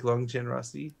 2-week long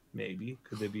generosity? Maybe.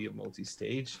 Could there be a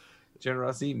multi-stage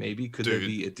generosity? Maybe. Could there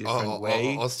be a different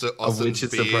way of which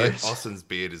it's approached? Austin's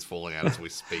beard is falling out as we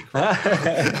speak right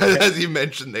now, as you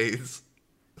mentioned these.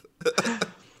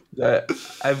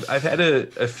 I've had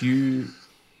a few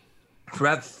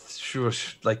throughout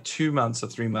like 2 months or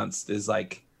 3 months. There's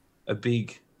like a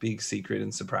big secret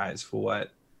and surprise for what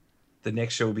the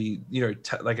next show will be.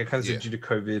 Like I kind of said, due to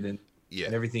COVID and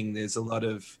everything, there's a lot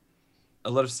of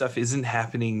stuff isn't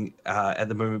happening at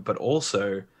the moment, but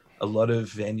also a lot of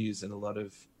venues and a lot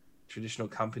of traditional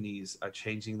companies are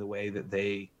changing the way that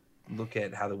they look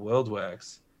at how the world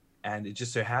works. And it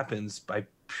just so happens, by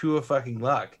pure fucking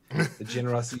luck, the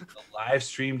generosity of the live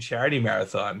stream charity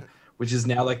marathon, which is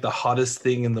now like the hottest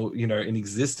thing in the in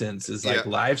existence, is like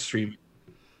live stream,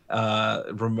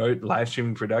 remote live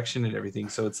streaming production and everything.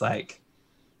 So it's like,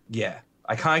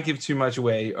 I can't give too much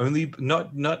away. Only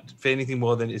not for anything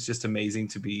more than it's just amazing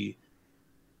to be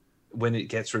when it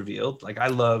gets revealed. Like, I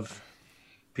love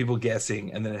people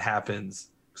guessing and then it happens.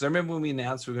 Because I remember when we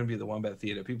announced we were going to be at the Wombat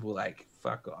Theatre, people were like,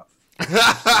 fuck off.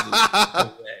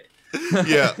 No way.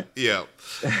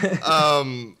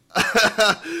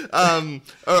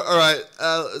 All right.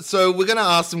 So we're going to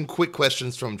ask some quick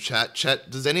questions from chat. Chat,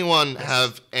 does anyone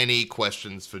have any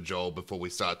questions for Joel before we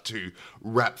start to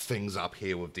wrap things up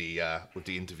here with the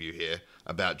interview here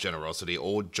about generosity,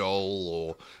 or Joel,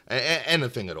 or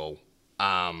anything at all?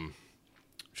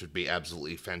 Should be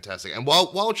absolutely fantastic. And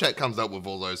while chat comes up with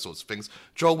all those sorts of things,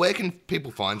 Joel, where can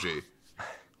people find you?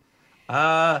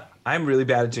 I'm really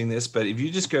bad at doing this, but if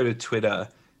you just go to Twitter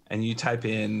and you type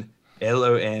in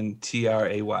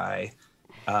LONTRAY.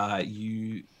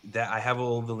 I have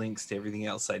all the links to everything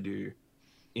else I do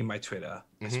in my Twitter.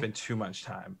 I spend too much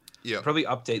time. Yeah. Probably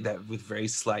update that with very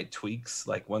slight tweaks,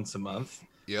 like once a month.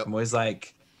 Yep. I'm always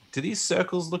like, do these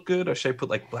circles look good, or should I put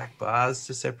like black bars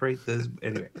to separate those?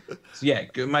 Anyway, so yeah,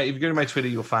 if you go to my Twitter,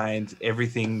 you'll find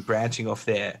everything branching off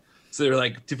there. So there are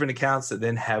like different accounts that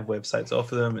then have websites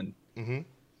off of them, and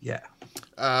yeah.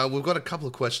 We've got a couple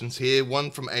of questions here. One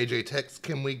from AJ Tex.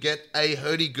 Can we get a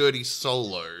hurdy-gurdy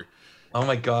solo? Oh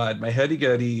my God, my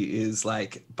hurdy-gurdy is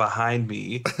like behind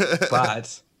me,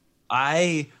 but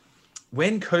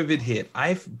when COVID hit,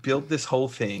 I've built this whole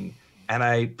thing and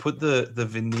I put the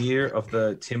veneer of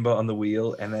the timber on the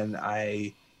wheel, and then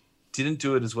I didn't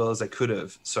do it as well as I could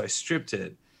have. So I stripped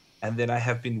it. And then I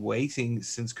have been waiting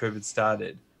since COVID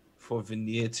started for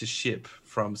veneer to ship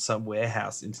from some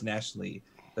warehouse internationally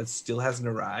that still hasn't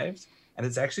arrived. And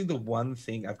it's actually the one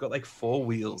thing, I've got like 4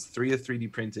 wheels, 3 are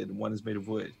 3D printed and 1 is made of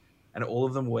wood. And all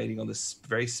of them waiting on this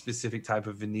very specific type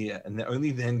of veneer. And then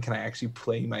only then can I actually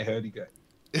play my hurdy-gurdy.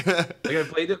 Like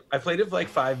I played it for like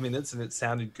 5 minutes and it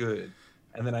sounded good.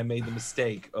 And then I made the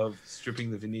mistake of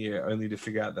stripping the veneer only to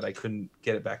figure out that I couldn't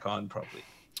get it back on properly.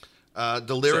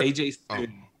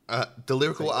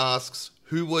 Delirical asks,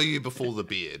 who were you before the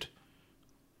beard?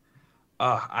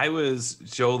 I was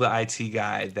Joel, the IT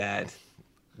guy that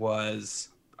was...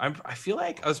 I feel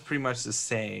like I was pretty much the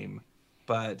same,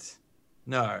 but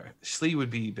no. Schlee would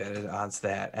be better to answer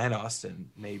that, and Austin,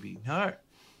 maybe. No,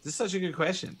 this is such a good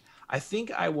question. I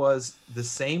think I was the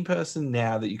same person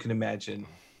now that you can imagine,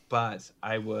 but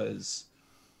I was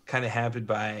kind of hampered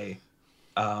by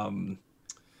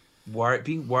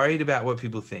being worried about what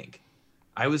people think.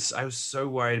 I was so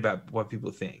worried about what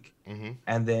people think.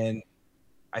 And then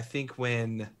I think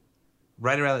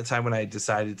right around the time when I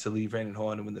decided to leave Rain and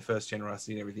Horn and when the first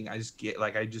Generosity and everything,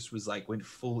 went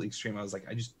full extreme. I was like,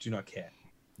 I just do not care.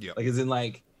 Yeah. Like, as in,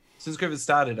 like, since COVID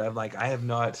started, I have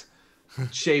not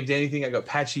shaved anything. I got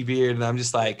patchy beard, and I'm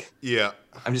just like, yeah,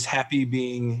 I'm just happy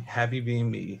being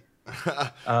me.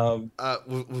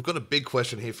 We've got a big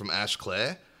question here from Ash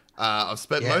Clare. I've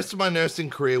spent most of my nursing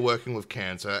career working with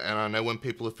cancer, and I know when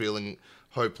people are feeling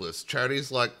hopeless,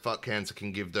 charities like Fuck Cancer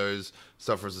can give those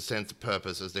sufferers a sense of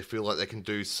purpose as they feel like they can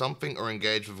do something or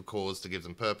engage with a cause to give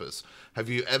them purpose. Have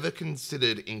you ever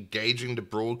considered engaging the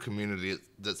broad community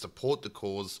that support the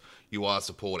cause you are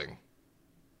supporting?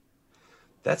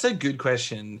 That's a good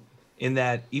question, in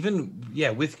that even,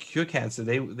 with Cure Cancer,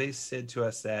 they said to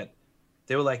us that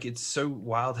they were like, it's so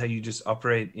wild how you just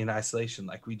operate in isolation.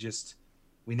 Like, we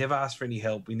never asked for any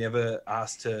help. We never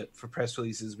asked for press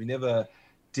releases. We never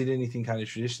did anything kind of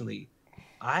traditionally.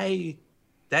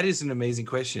 That is an amazing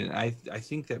question. I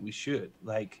think that we should.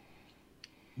 Like,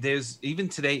 there's even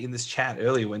today in this chat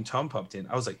earlier when Tom popped in,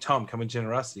 I was like, Tom, come with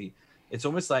Generosity. It's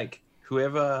almost like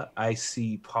whoever I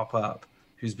see pop up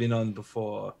who's been on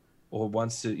before or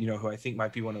wants to, who I think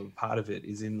might be one of a part of it,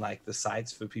 is in like the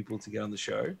sites for people to get on the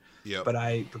show. Yeah. But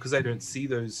because I don't see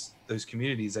those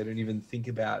communities, I don't even think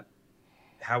about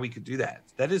how we could do that.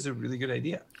 That is a really good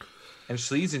idea. And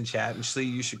Schlee's in chat, and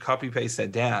Schlee, you should copy paste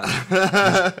that down.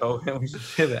 We should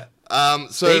hear that.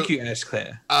 So thank you, Ash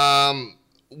Clare.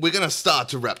 We're gonna start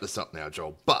to wrap this up now,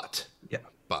 Joel. But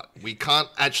we can't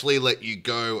actually let you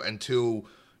go until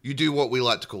you do what we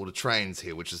like to call the trains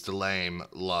here, which is the lame,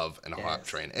 love, and hype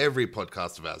train. Every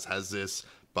podcast of ours has this,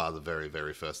 bar the very,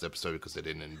 very first episode, because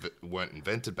they weren't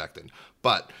invented back then.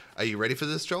 But are you ready for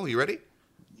this, Joel? Are you ready?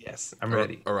 Yes, I'm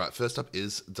ready. All right. First up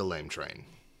is the lame train.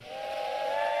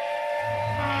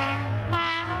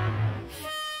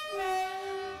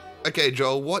 Okay,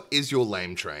 Joel, what is your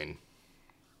lame train?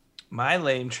 My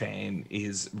lame train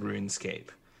is RuneScape.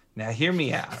 Now, hear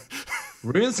me out.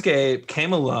 RuneScape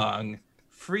came along,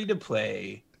 free to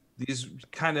play, these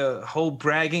kind of whole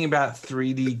bragging about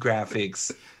 3D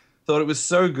graphics. Thought it was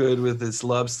so good with its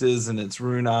lobsters and its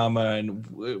rune armor and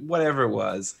whatever it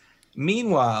was.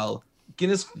 Meanwhile,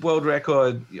 Guinness World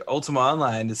Record Ultima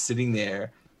Online is sitting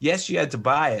there. Yes, you had to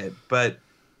buy it, but,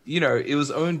 it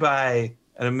was owned by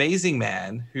an amazing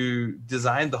man who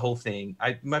designed the whole thing.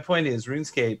 My point is,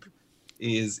 RuneScape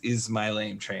is my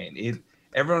lame train.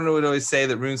 Everyone would always say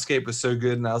that RuneScape was so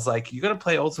good, and I was like, you got to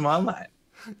play Ultima Online.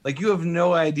 Like, you have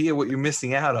no idea what you're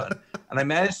missing out on. And I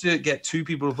managed to get 2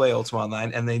 people to play Ultima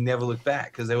Online, and they never looked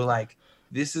back because they were like,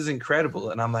 this is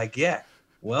incredible. And I'm like, yeah,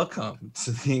 welcome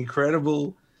to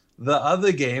the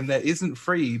other game that isn't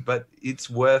free, but it's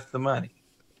worth the money.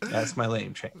 That's my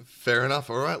lame train. Fair enough.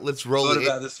 All right, let's roll. Thought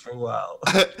about this for a while.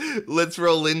 Let's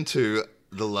roll into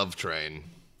the love train.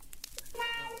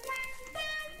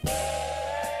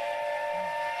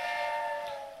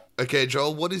 Okay,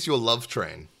 Joel, what is your love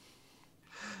train?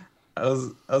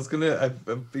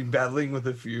 I've been battling with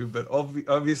a few, but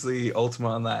obviously Ultima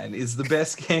Online is the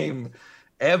best game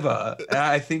ever. And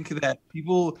I think that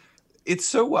it's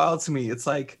so wild to me. It's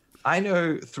like I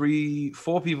know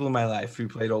 4 people in my life who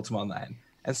played Ultima Online,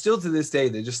 and still to this day,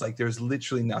 they're just like, there's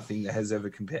literally nothing that has ever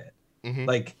compared. Mm-hmm.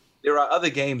 Like there are other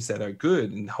games that are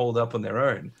good and hold up on their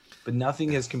own, but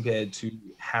nothing has compared to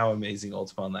how amazing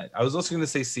Ultima Online. I was also going to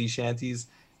say Sea Shanties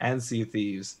and Sea of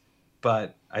Thieves,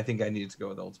 but I think I needed to go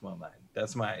with Ultima Online.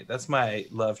 That's my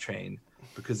love train,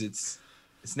 because it's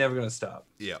never going to stop.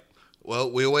 Yeah.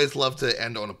 Well, we always love to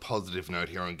end on a positive note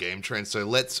here on Game Train, so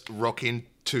let's rock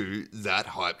into that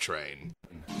hype train.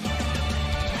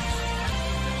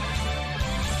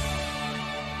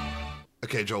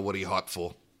 Okay, Joel, what are you hyped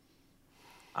for?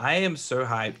 I am so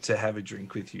hyped to have a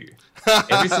drink with you.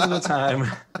 Every single time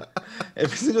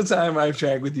I've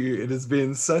drank with you, it has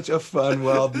been such a fun,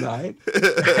 wild night.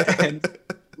 And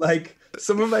like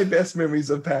some of my best memories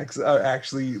of PAX are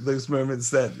actually those moments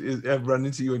that I've run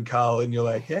into you and Carl, and you're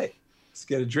like, "Hey, let's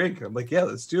get a drink." I'm like, "Yeah,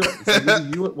 let's do it." It's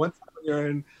like you at one time on your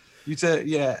own, you said,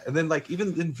 "Yeah," and then like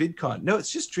even in VidCon, no,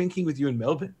 it's just drinking with you in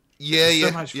Melbourne. It's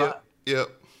so much fun. Yeah.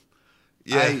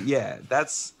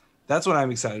 That's what I'm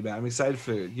excited about. I'm excited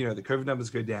for, the COVID numbers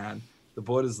go down, the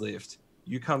borders lift,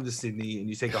 you come to Sydney and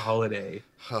you take a holiday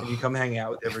and you come hang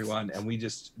out with everyone and we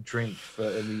just drink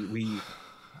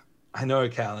I know,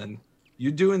 Callan,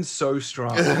 you're doing so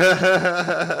strong. It's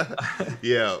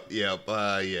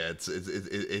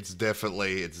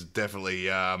definitely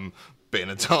been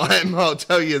a time, I'll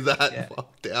tell you that,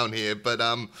 down here. But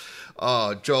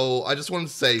Joel, I just wanted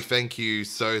to say thank you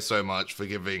so much for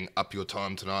giving up your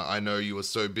time tonight. I know you were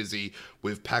so busy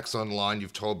with PAX Online.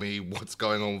 You've told me what's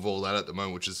going on with all that at the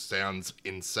moment, which just sounds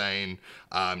insane.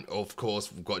 Of course,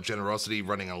 we've got Generosity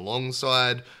running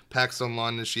alongside PAX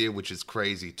Online this year, which is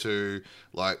crazy too.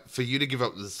 Like, for you to give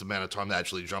up this amount of time to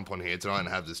actually jump on here tonight and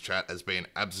have this chat has been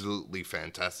absolutely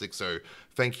fantastic. So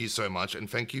thank you so much, and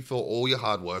thank you for all your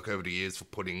hard work over the years for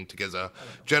putting together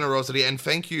Generosity, and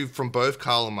thank you from both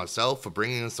Carl and myself for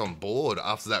bringing us on board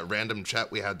after that random chat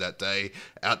we had that day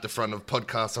out the front of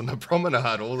Podcast on the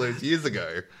Promenade all those years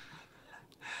ago.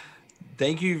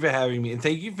 Thank you for having me, and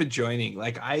thank you for joining.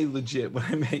 Like, I legit, when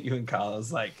I met you and Carl, I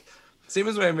was like, same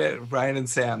as when I met Brian and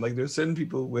Sam, like there's certain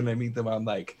people when I meet them, I'm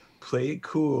like, play it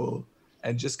cool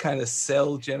and just kind of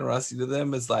sell Generosity to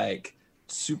them as like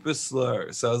super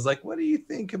slow. So I was like, what do you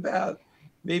think about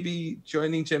maybe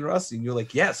joining Generosity? And you're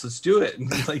like, yes, let's do it. And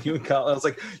like you and Carl, I was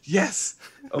like, yes.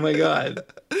 Oh my God.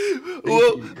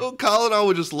 Well, Carl and I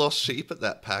were just lost sheep at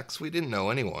that PAX. We didn't know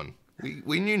anyone.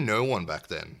 We knew no one back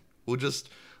then. We're just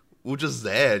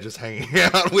there, just hanging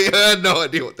out. We had no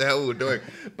idea what the hell we were doing.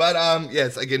 But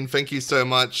yes, again, thank you so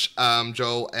much,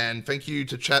 Joel, and thank you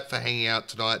to chat for hanging out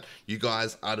tonight. You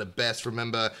guys are the best.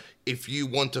 Remember, if you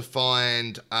want to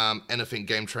find anything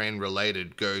Game Train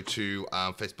related, go to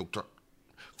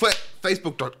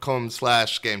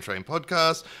Facebook.com/Game Train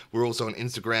Podcast. We're also on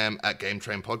Instagram at Game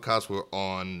Train Podcast. We're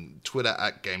on Twitter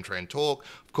at Game Train Talk.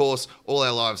 Of course, all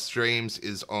our live streams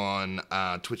is on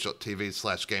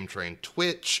Twitch.tv/Game Train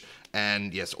Twitch.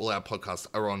 And yes, all our podcasts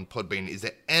are on Podbean. Is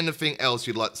there anything else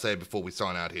you'd like to say before we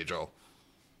sign out here, Joel?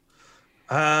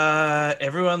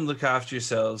 Everyone look after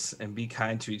yourselves and be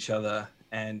kind to each other,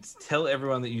 and tell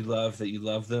everyone that you love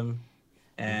them.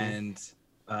 And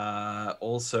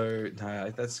also, no,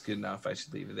 that's good enough. I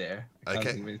should leave it there. I can't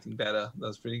think of anything better. That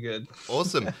was pretty good.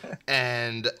 Awesome.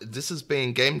 And this has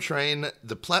been Game Train,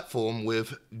 the platform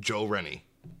with Joel Rennie.